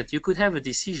 for instance, you could have a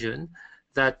decision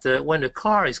that when a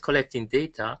car is collecting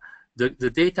data,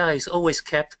 the data is always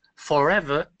kept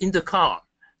forever in the car,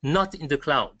 not in the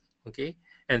cloud. Okay,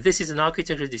 and this is an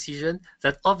architectural decision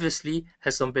that obviously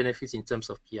has some benefits in terms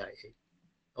of PIA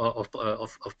or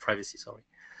of privacy. Sorry.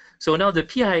 So now the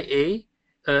PIA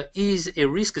is a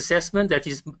risk assessment that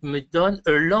is done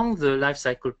along the life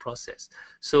cycle process.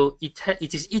 So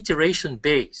it is iteration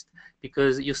based,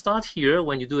 because you start here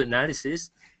when you do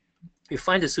analysis, you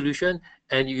find a solution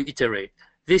and you iterate.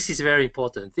 This is very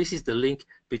important. This is the link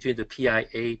between the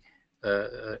PIA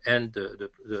and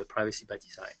the privacy by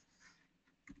design.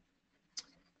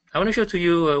 I want to show to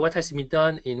you what has been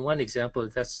done in one example.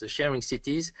 That's the sharing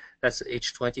cities. That's the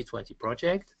H2020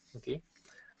 project. Okay.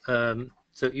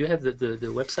 So you have the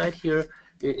website here.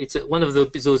 It's one of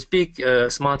those big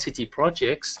smart city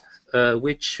projects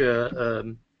which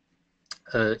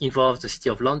involves the city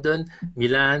of London,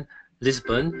 Milan,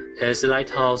 Lisbon as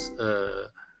lighthouse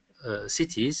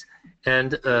cities,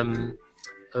 and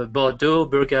Bordeaux,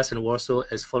 Burgas, and Warsaw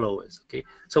as followers. Okay,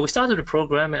 so we started a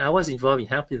program, and I was involved in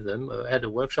helping them. I had a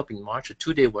workshop in March, a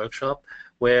 2-day workshop,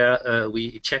 where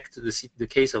we checked the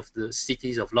case of the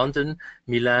cities of London,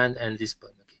 Milan, and Lisbon.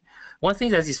 Okay. One thing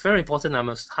that is very important I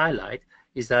must highlight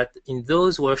is that in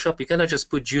those workshops, you cannot just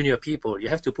put junior people. You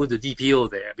have to put the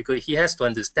DPO there, because he has to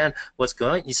understand what's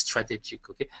going on. It's strategic.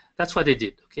 Okay, that's what they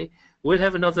did. Okay, we'll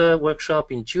have another workshop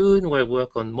in June where we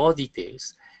work on more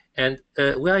details. And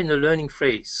we are in a learning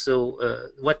phase. So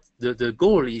what the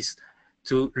goal is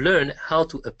to learn how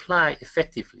to apply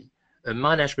effectively a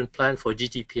management plan for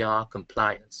GDPR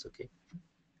compliance. Okay.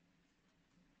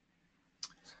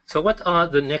 So what are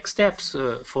the next steps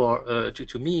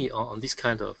to me on this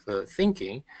kind of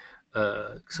thinking?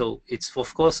 So it's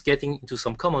of course getting into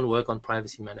some common work on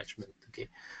privacy management. Okay.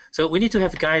 So we need to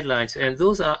have guidelines, and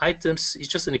those are items. It's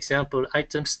just an example,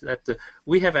 items that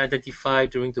we have identified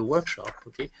during the workshop.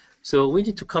 Okay. So we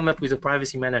need to come up with a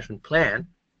privacy management plan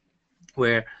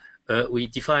where we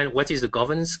define what is the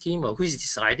governance scheme, or who is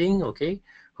deciding. Okay.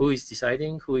 Who is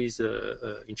deciding? Who is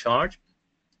in charge?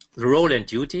 The role and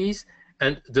duties,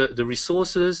 and the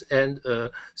resources. And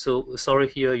so sorry,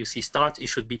 here you see start, it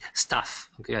should be staff.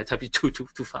 Okay, I typed it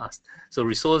too fast. So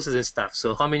resources and staff.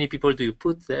 So how many people do you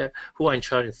put there, who are in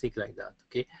charge, and things like that.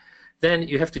 Okay, then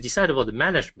you have to decide about the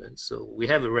management. So we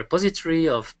have a repository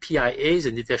of PIAs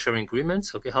and data sharing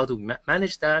agreements. Okay, how to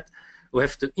manage that? We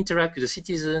have to interact with the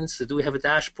citizens. Do we have a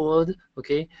dashboard?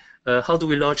 Okay, how do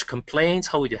we lodge complaints?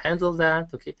 How would you handle that?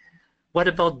 Okay. What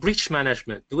about breach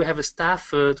management? Do we have a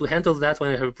staff to handle that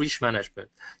when we have breach management?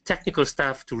 Technical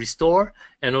staff to restore,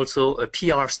 and also a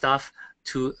PR staff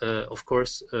to, of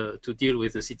course, to deal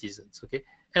with the citizens. Okay,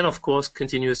 and of course,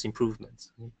 continuous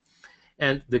improvements.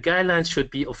 And the guidelines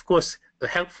should be, of course,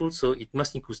 helpful. So it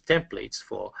must include templates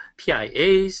for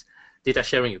PIAs, data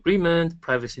sharing agreement,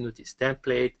 privacy notice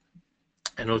template,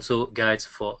 and also guides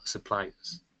for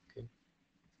suppliers.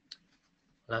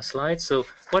 Last slide. So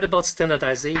what about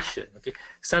standardization? Okay,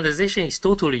 standardization is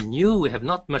totally new. We have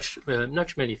not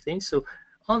many things. So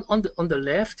on the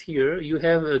left here you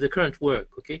have the current work.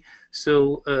 Okay,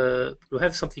 so we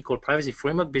have something called privacy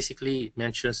framework. Basically, it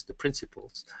mentions the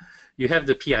principles. You have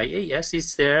the PIA. Yes,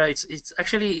 it's there. It's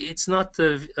actually it's not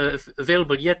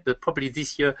available yet, but probably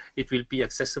this year it will be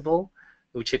accessible.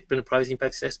 We check the privacy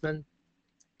impact assessment.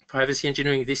 Privacy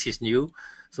engineering. This is new.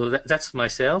 So that's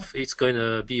myself. It's going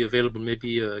to be available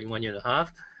maybe in 1.5 years.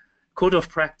 Code of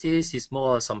practice is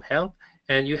more some help.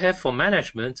 And you have for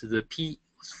management the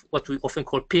what we often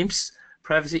call PIMS,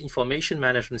 Privacy Information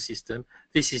Management System.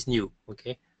 This is new.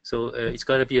 Okay, so it's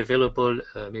going to be available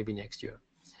maybe next year.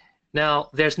 Now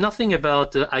there's nothing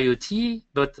about IoT,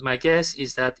 but my guess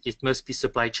is that it must be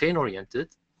supply chain oriented.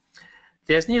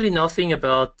 There's nearly nothing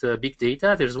about big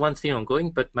data. There's one thing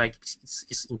ongoing, but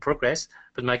it's in progress.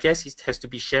 But my guess is it has to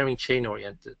be sharing chain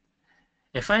oriented.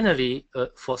 And finally,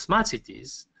 for smart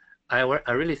cities, I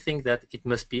really think that it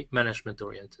must be management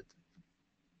oriented.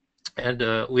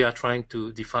 And we are trying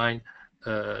to define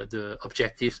the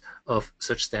objectives of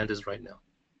such standards right now.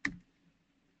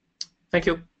 Thank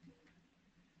you.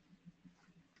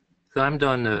 So I'm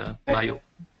done, Mario.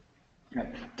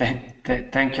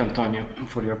 Thank you, Antonio,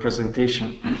 for your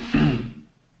presentation.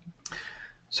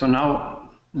 So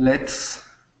now let's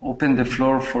open the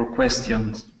floor for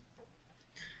questions.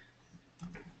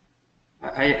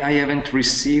 I haven't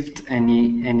received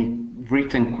any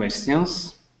written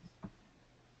questions.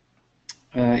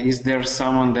 Is there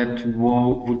someone that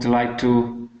would like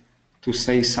to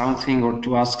say something or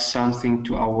to ask something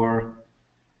to our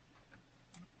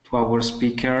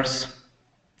speakers?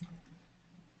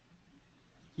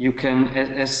 You can,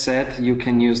 as said, you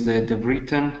can use the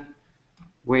written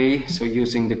way, so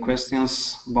using the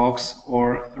questions box,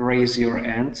 or raise your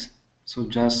hand. So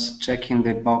just checking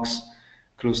the box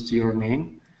close to your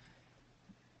name.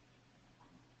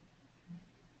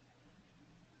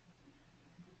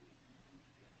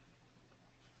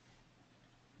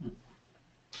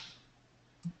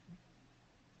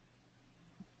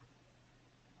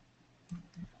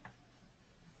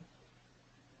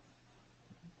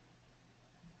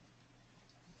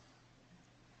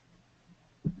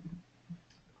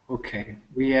 Okay,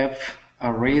 we have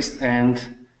a raised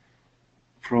hand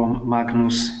from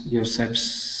Magnus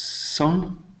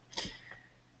Josefsson.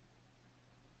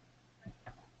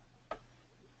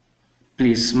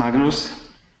 Please, Magnus.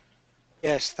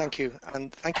 Yes, thank you,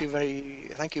 and thank you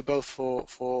both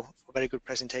for very good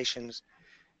presentations.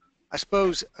 I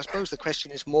suppose the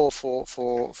question is more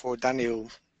for Daniel,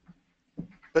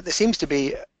 but there seems to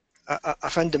be a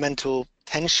fundamental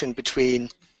tension between,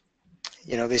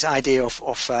 you know, this idea of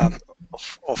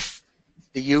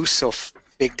the use of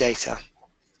big data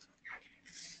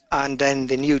and then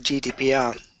the new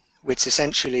GDPR, which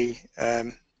essentially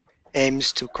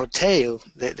aims to curtail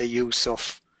the use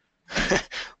of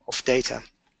of data.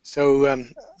 So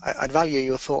I'd value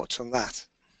your thoughts on that.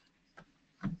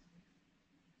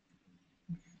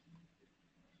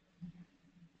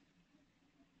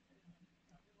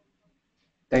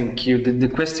 Thank you. The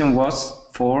question was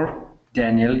for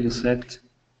Daniel, you said?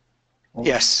 Oh.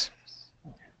 Yes.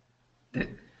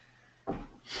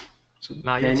 So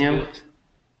Daniel.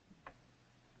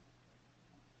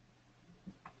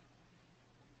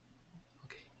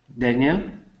 Okay. Daniel?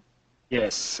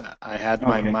 Yes, I had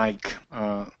my mic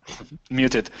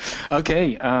muted.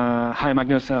 Okay. Hi,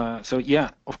 Magnus. So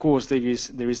yeah, of course there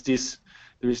is this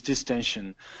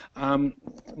tension.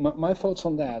 My thoughts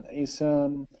on that is a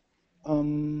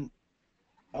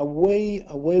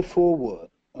way forward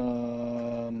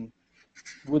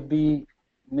would be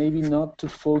maybe not to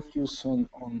focus on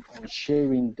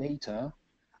sharing data,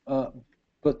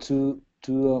 but to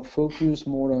focus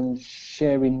more on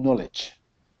sharing knowledge.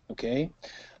 Okay.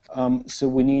 So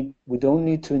we don't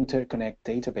need to interconnect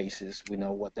databases. We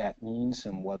know what that means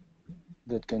and what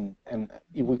that can. And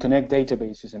if we connect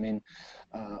databases, I mean,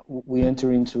 we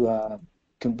enter into a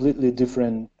completely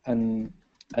different and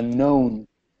unknown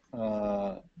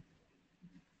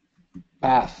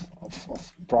path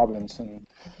of problems. And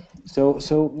so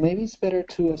maybe it's better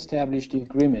to establish the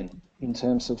agreement in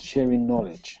terms of sharing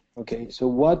knowledge. Okay. So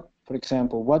for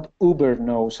example, what Uber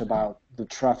knows about the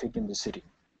traffic in the city?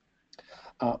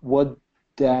 What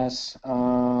does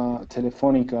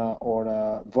Telefonica or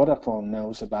Vodafone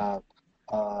knows about,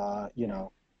 you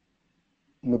know,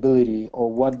 mobility,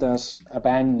 or what does a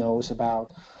bank knows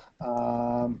about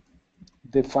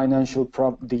the financial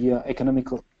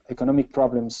economic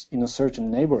problems in a certain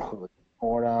neighborhood,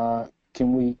 or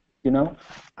can we, you know,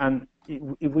 and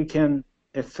if we can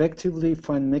effectively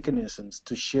find mechanisms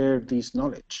to share this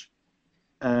knowledge,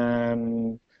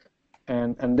 and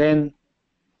then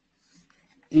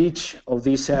each of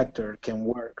these actors can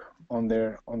work on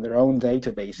their own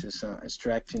databases,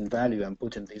 extracting value and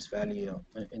putting this value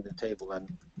in the table,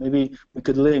 and maybe we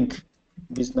could link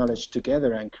this knowledge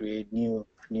together and create new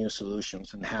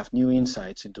solutions and have new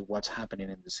insights into what's happening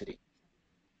in the city.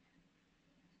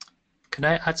 Can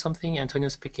I add something? Antonio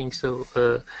speaking. So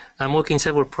I'm working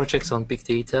several projects on big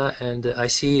data, and I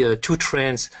see two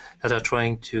trends that are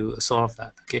trying to solve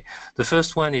that. Okay, the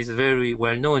first one is very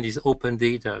well known, is open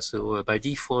data. So by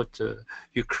default,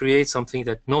 you create something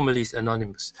that normally is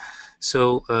anonymous.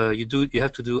 So you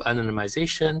have to do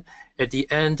anonymization. At the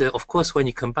end, of course, when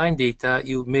you combine data,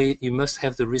 you must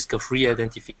have the risk of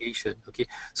re-identification. Okay,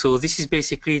 so this is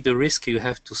basically the risk you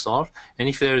have to solve. And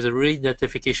if there is a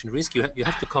re-identification risk, you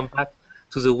have to come back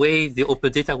to the way the open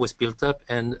data was built up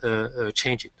and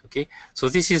change it. Okay, so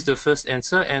this is the first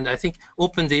answer, and I think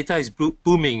open data is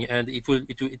booming, and it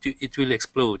will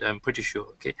explode. I'm pretty sure.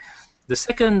 Okay. The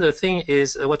second thing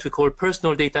is what we call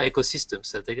personal data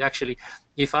ecosystems. That actually,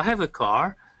 if I have a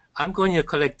car, I'm going to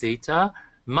collect data.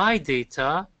 My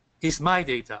data is my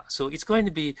data, so it's going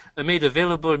to be made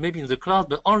available maybe in the cloud,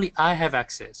 but only I have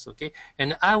access. Okay,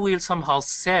 and I will somehow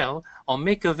sell or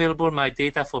make available my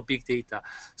data for big data.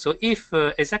 So if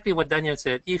exactly what Daniel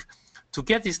said, if to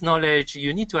get this knowledge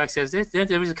you need to access it, then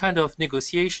there is a kind of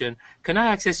negotiation. Can I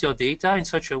access your data in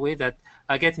such a way that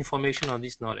I get information on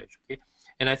this knowledge? Okay.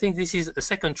 And I think this is a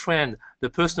second trend, the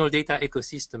personal data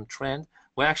ecosystem trend,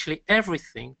 where actually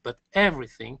everything, but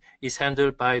everything, is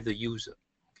handled by the user.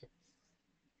 Okay.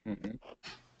 Mm-hmm.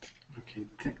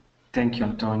 Okay. Thank you,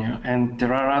 Antonio. And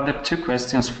there are other two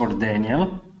questions for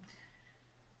Daniel.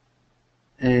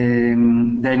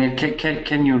 Daniel,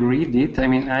 can you read it? I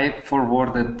mean, I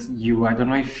forwarded you. I don't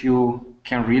know if you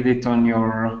can read it on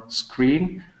your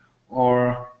screen,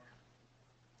 or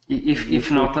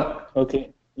if not.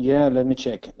 Okay. Yeah, let me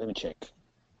check.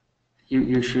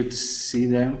 You should see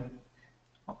them.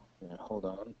 Yeah, hold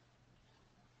on.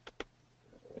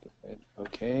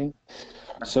 Okay.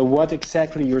 So what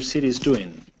exactly your city is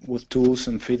doing with tools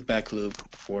and feedback loop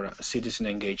for citizen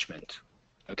engagement?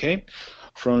 Okay,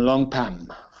 from Long Pam.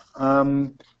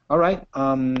 All right.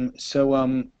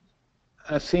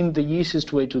 I think the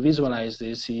easiest way to visualize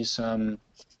this is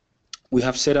we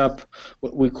have set up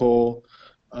what we call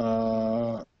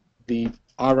the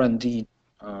R&D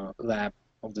lab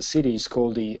of the city. It's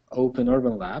called the Open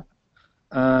Urban Lab.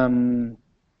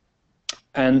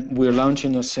 And we're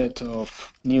launching a set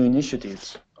of new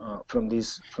initiatives from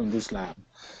this lab.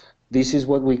 This is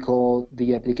what we call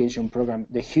the application program,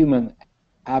 the human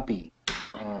API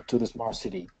to the smart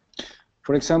city.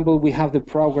 For example, we have the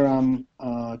program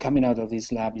coming out of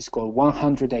this lab. It's called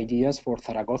 100 Ideas for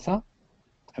Zaragoza.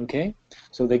 Okay,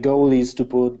 so the goal is to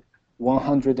put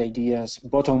 100 ideas,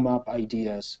 bottom-up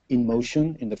ideas, in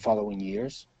motion in the following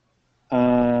years.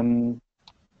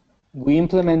 We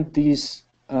implement this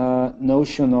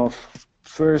notion of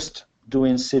first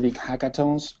doing civic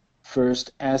hackathons,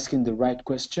 first asking the right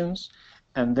questions,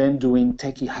 and then doing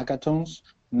techie hackathons,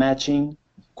 matching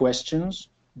questions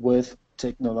with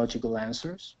technological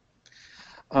answers.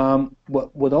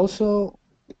 What also,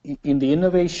 in the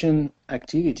innovation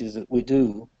activities that we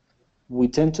do, we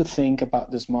tend to think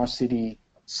about the smart city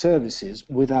services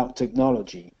without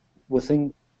technology. We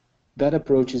think that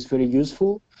approach is very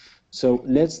useful. So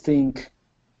let's think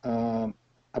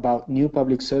about new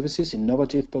public services,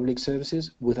 innovative public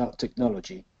services without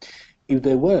technology. If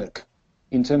they work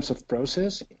in terms of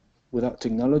process without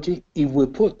technology, if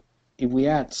we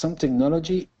add some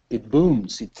technology, it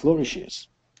booms, it flourishes,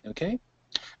 okay?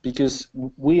 Because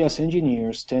we as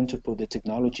engineers tend to put the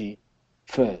technology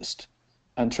first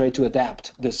and try to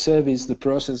adapt the service, the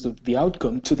process, the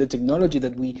outcome to the technology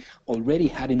that we already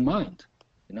had in mind,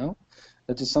 you know?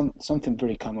 That is something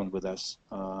very common with us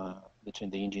between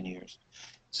the engineers.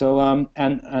 So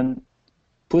and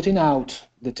putting out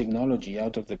the technology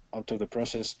out of the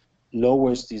process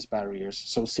lowers these barriers,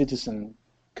 so citizens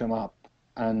come up.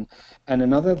 And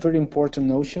another very important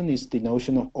notion is the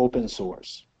notion of open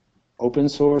source. Open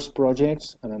source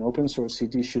projects and an open source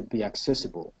city should be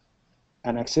accessible.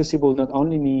 And accessible not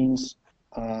only means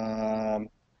the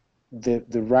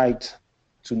right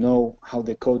to know how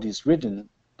the code is written,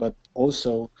 but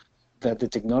also that the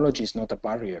technology is not a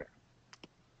barrier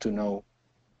to know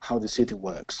how the city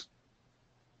works.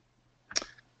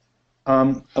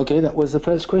 Okay, that was the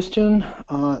first question.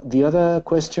 The other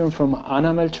question from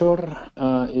Ana Melchor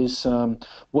is,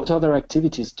 what other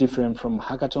activities different from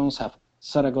hackathons have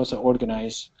Zaragoza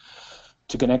organized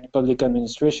to connect public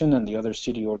administration and the other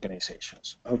city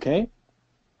organizations? Okay.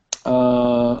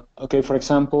 Okay, for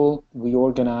example, we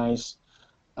organize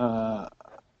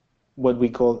what we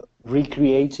call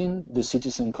recreating the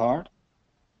citizen card.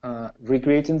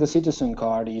 Recreating the Citizen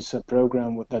Card is a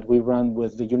program that we run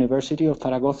with the University of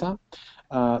Zaragoza,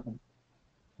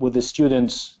 with the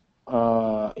students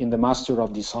in the Master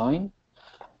of Design.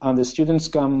 And the students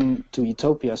come to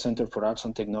Utopia Center for Arts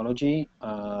and Technology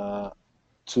to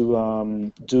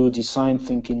do design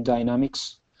thinking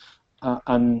dynamics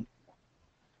and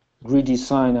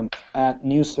redesign and add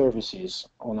new services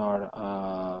on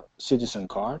our Citizen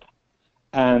Card.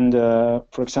 And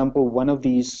for example, one of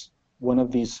these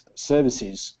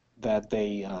services that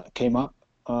they came up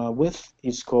with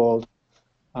is called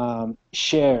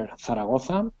Share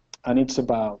Zaragoza, and it's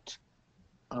about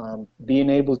being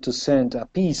able to send a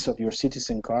piece of your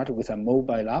citizen card with a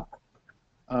mobile app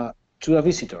to a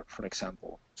visitor, for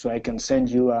example. So I can send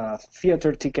you a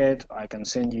theater ticket, I can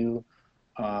send you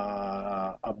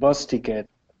a bus ticket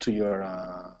to your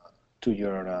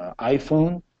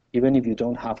iPhone, even if you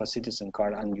don't have a citizen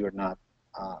card and you're not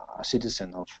a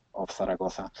citizen of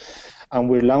Zaragoza. And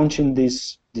we're launching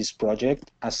this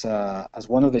project as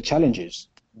one of the challenges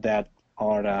that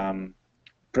our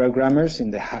programmers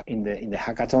in the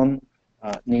hackathon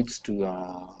needs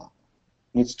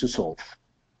to solve.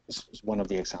 This is one of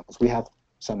the examples. We have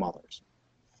some others.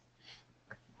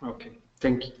 Okay,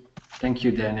 thank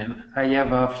you, Daniel. I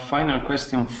have a final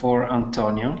question for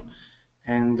Antonio,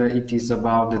 and it is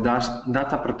about the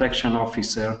data protection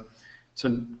officer.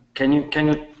 So can you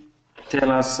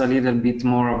tell us a little bit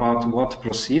more about what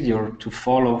procedure to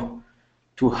follow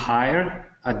to hire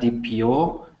a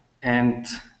DPO, and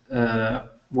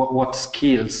what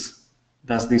skills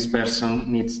does this person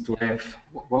needs to have?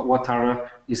 What are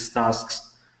his tasks?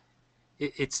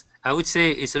 I would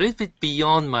say it's a little bit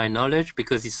beyond my knowledge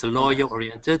because it's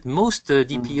lawyer-oriented. Most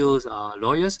DPOs are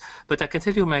lawyers, but I can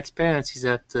tell you my experience is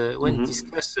that when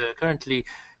discussed currently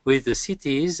with the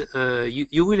cities,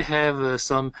 you will have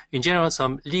in general,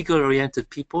 some legal-oriented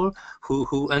people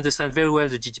who understand very well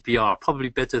the GDPR, probably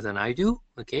better than I do,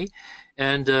 okay?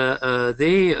 And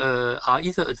they are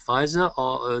either advisor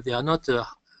or they are not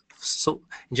so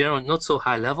in general not so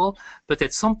high level, but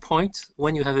at some point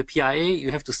when you have a PIA you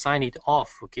have to sign it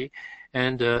off, okay?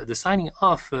 and the signing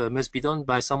off must be done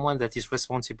by someone that is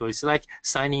responsible. It's like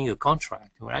signing a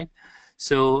contract, right?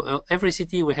 So every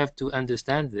city will have to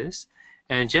understand this.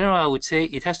 And in general, I would say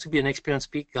it has to be an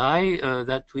experienced big guy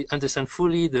that we understand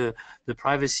fully the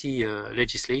privacy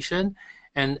legislation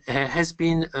and has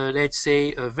been, let's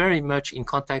say, very much in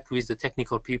contact with the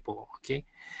technical people. Okay,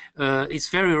 it's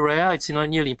very rare. It's not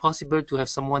nearly impossible to have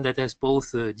someone that has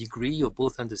both a degree or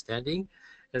both understanding.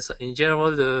 As in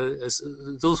general,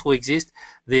 those who exist,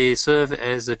 they serve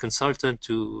as a consultant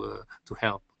to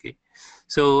help. Okay,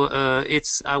 so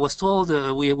I was told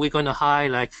we're going to hire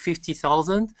like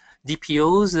 50,000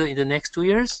 DPOs in the next 2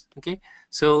 years. Okay,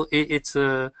 so it's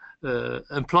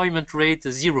employment rate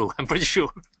 0. I'm pretty sure.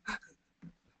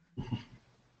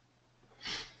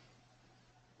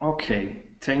 Okay,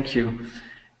 thank you.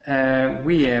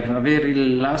 We have a very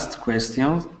last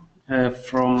question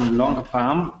from Long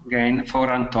Palm, again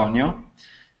for Antonio.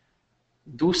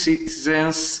 Do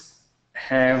citizens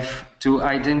have to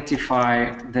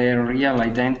identify their real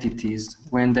identities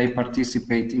when they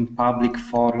participate in public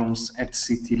forums at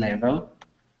city level?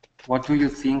 What do you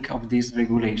think of this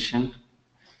regulation?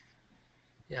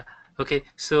 Yeah. Okay.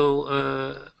 So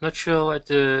not sure what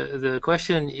the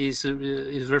question is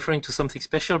referring to something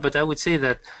special, but I would say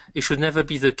that it should never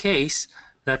be the case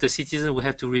that a citizen will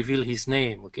have to reveal his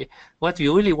name. Okay. What we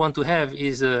really want to have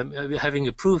is having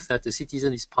a proof that the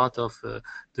citizen is part of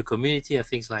the community and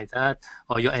things like that,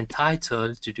 or you're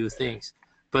entitled to do things.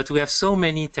 But we have so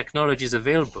many technologies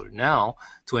available now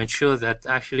to ensure that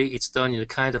actually it's done in a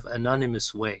kind of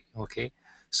anonymous way. Okay.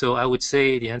 So I would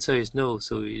say the answer is no.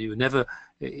 So you never.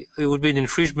 It would be an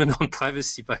infringement on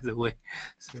privacy, by the way.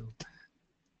 So.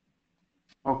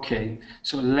 Okay,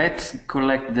 so let's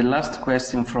collect the last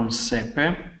question from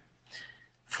Sepe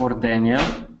for Daniel.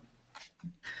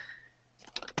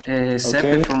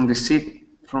 Sepe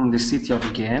from the city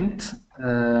of Ghent.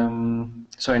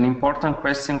 So an important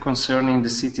question concerning the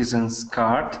citizen's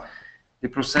card. The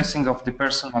processing of the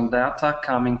personal data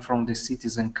coming from the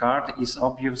citizen card is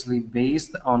obviously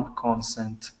based on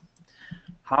consent.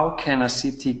 How can a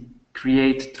city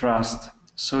create trust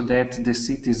so that the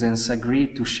citizens agree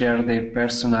to share their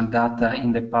personal data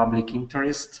in the public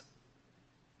interest?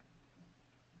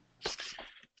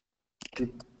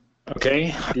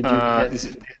 Okay.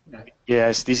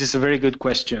 Yes, this is a very good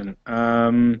question.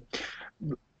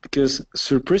 Because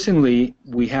surprisingly,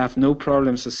 we have no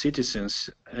problems as citizens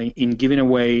in giving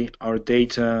away our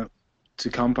data to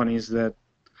companies that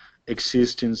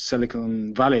exist in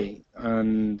Silicon Valley,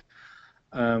 and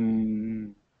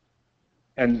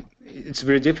it's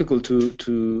very difficult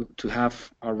to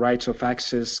have our rights of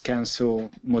access, cancel,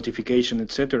 notification,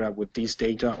 etc. with these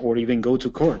data, or even go to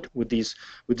court with these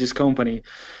companies.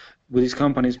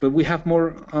 But we have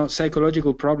more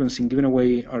psychological problems in giving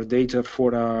away our data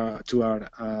to our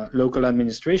local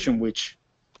administration, which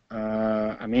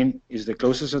I mean is the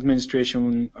closest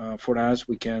administration for us.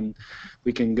 We can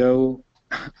go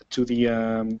to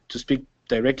to speak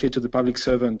directly to the public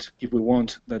servant if we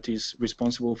want, that is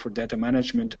responsible for data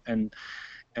management, and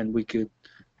we could,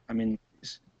 I mean,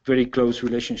 it's very close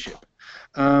relationship.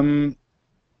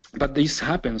 But this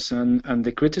happens, and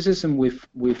the criticism we've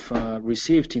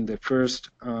received in the first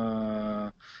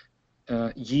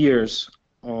years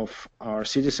of our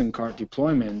citizen card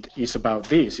deployment is about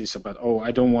this. It's about, oh,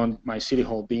 I don't want my city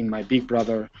hall being my big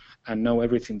brother and know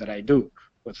everything that I do.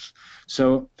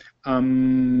 So,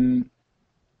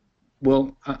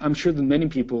 well, I'm sure that many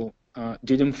people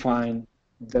didn't find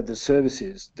that the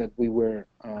services that we were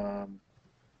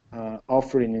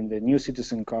offering in the new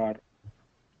citizen card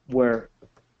were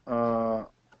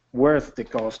worth the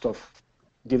cost of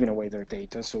giving away their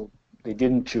data, so they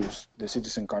didn't choose the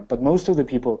citizen card. But most of the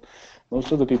people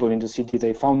in the city,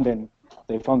 they found them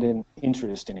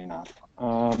interesting enough.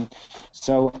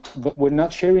 But we're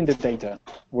not sharing the data.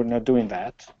 We're not doing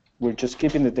that. We're just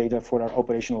keeping the data for our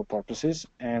operational purposes,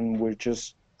 and we're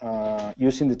just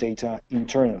using the data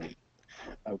internally.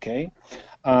 Okay,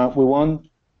 we want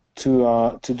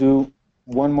to do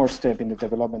one more step in the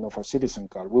development of our citizen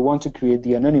card. We want to create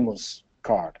the anonymous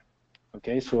card.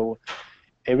 Okay, so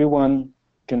everyone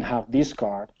can have this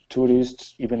card,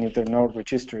 tourists, even if they're not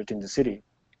registered in the city,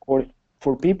 or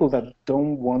for people that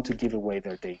don't want to give away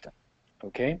their data.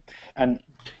 Okay, and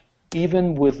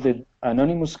even with the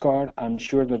anonymous card, I'm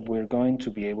sure that we're going to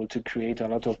be able to create a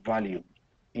lot of value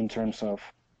in terms of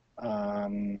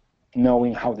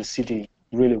knowing how the city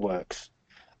really works.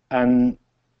 And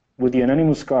with the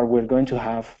anonymous card, we're going to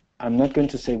have, I'm not going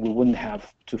to say we wouldn't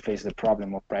have to face the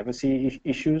problem of privacy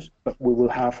issues, but we will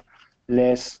have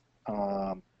less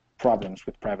problems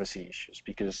with privacy issues,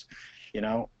 because, you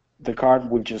know, the card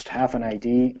will just have an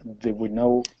ID. There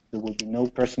will be no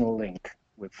personal link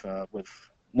with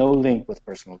no link with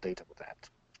personal data with that.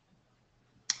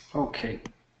 Okay.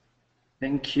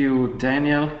 Thank you,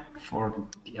 Daniel, for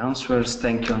the answers.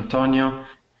 Thank you, Antonio.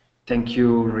 Thank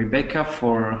you, Rebecca,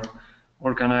 for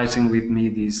organizing with me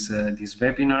this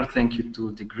webinar. Thank you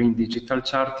to the Green Digital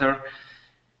Charter.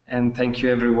 And thank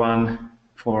you, everyone,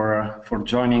 for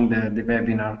joining the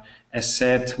webinar. As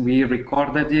said, we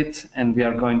recorded it, and we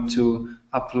are going to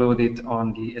upload it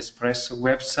on the ESPRESSO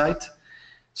website.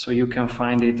 So you can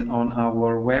find it on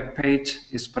our webpage,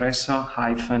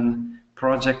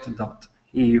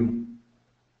 espresso-project.eu.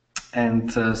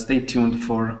 And stay tuned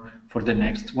for the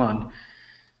next one.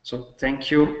 So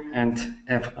thank you and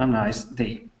have a nice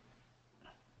day.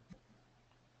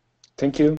 Thank you.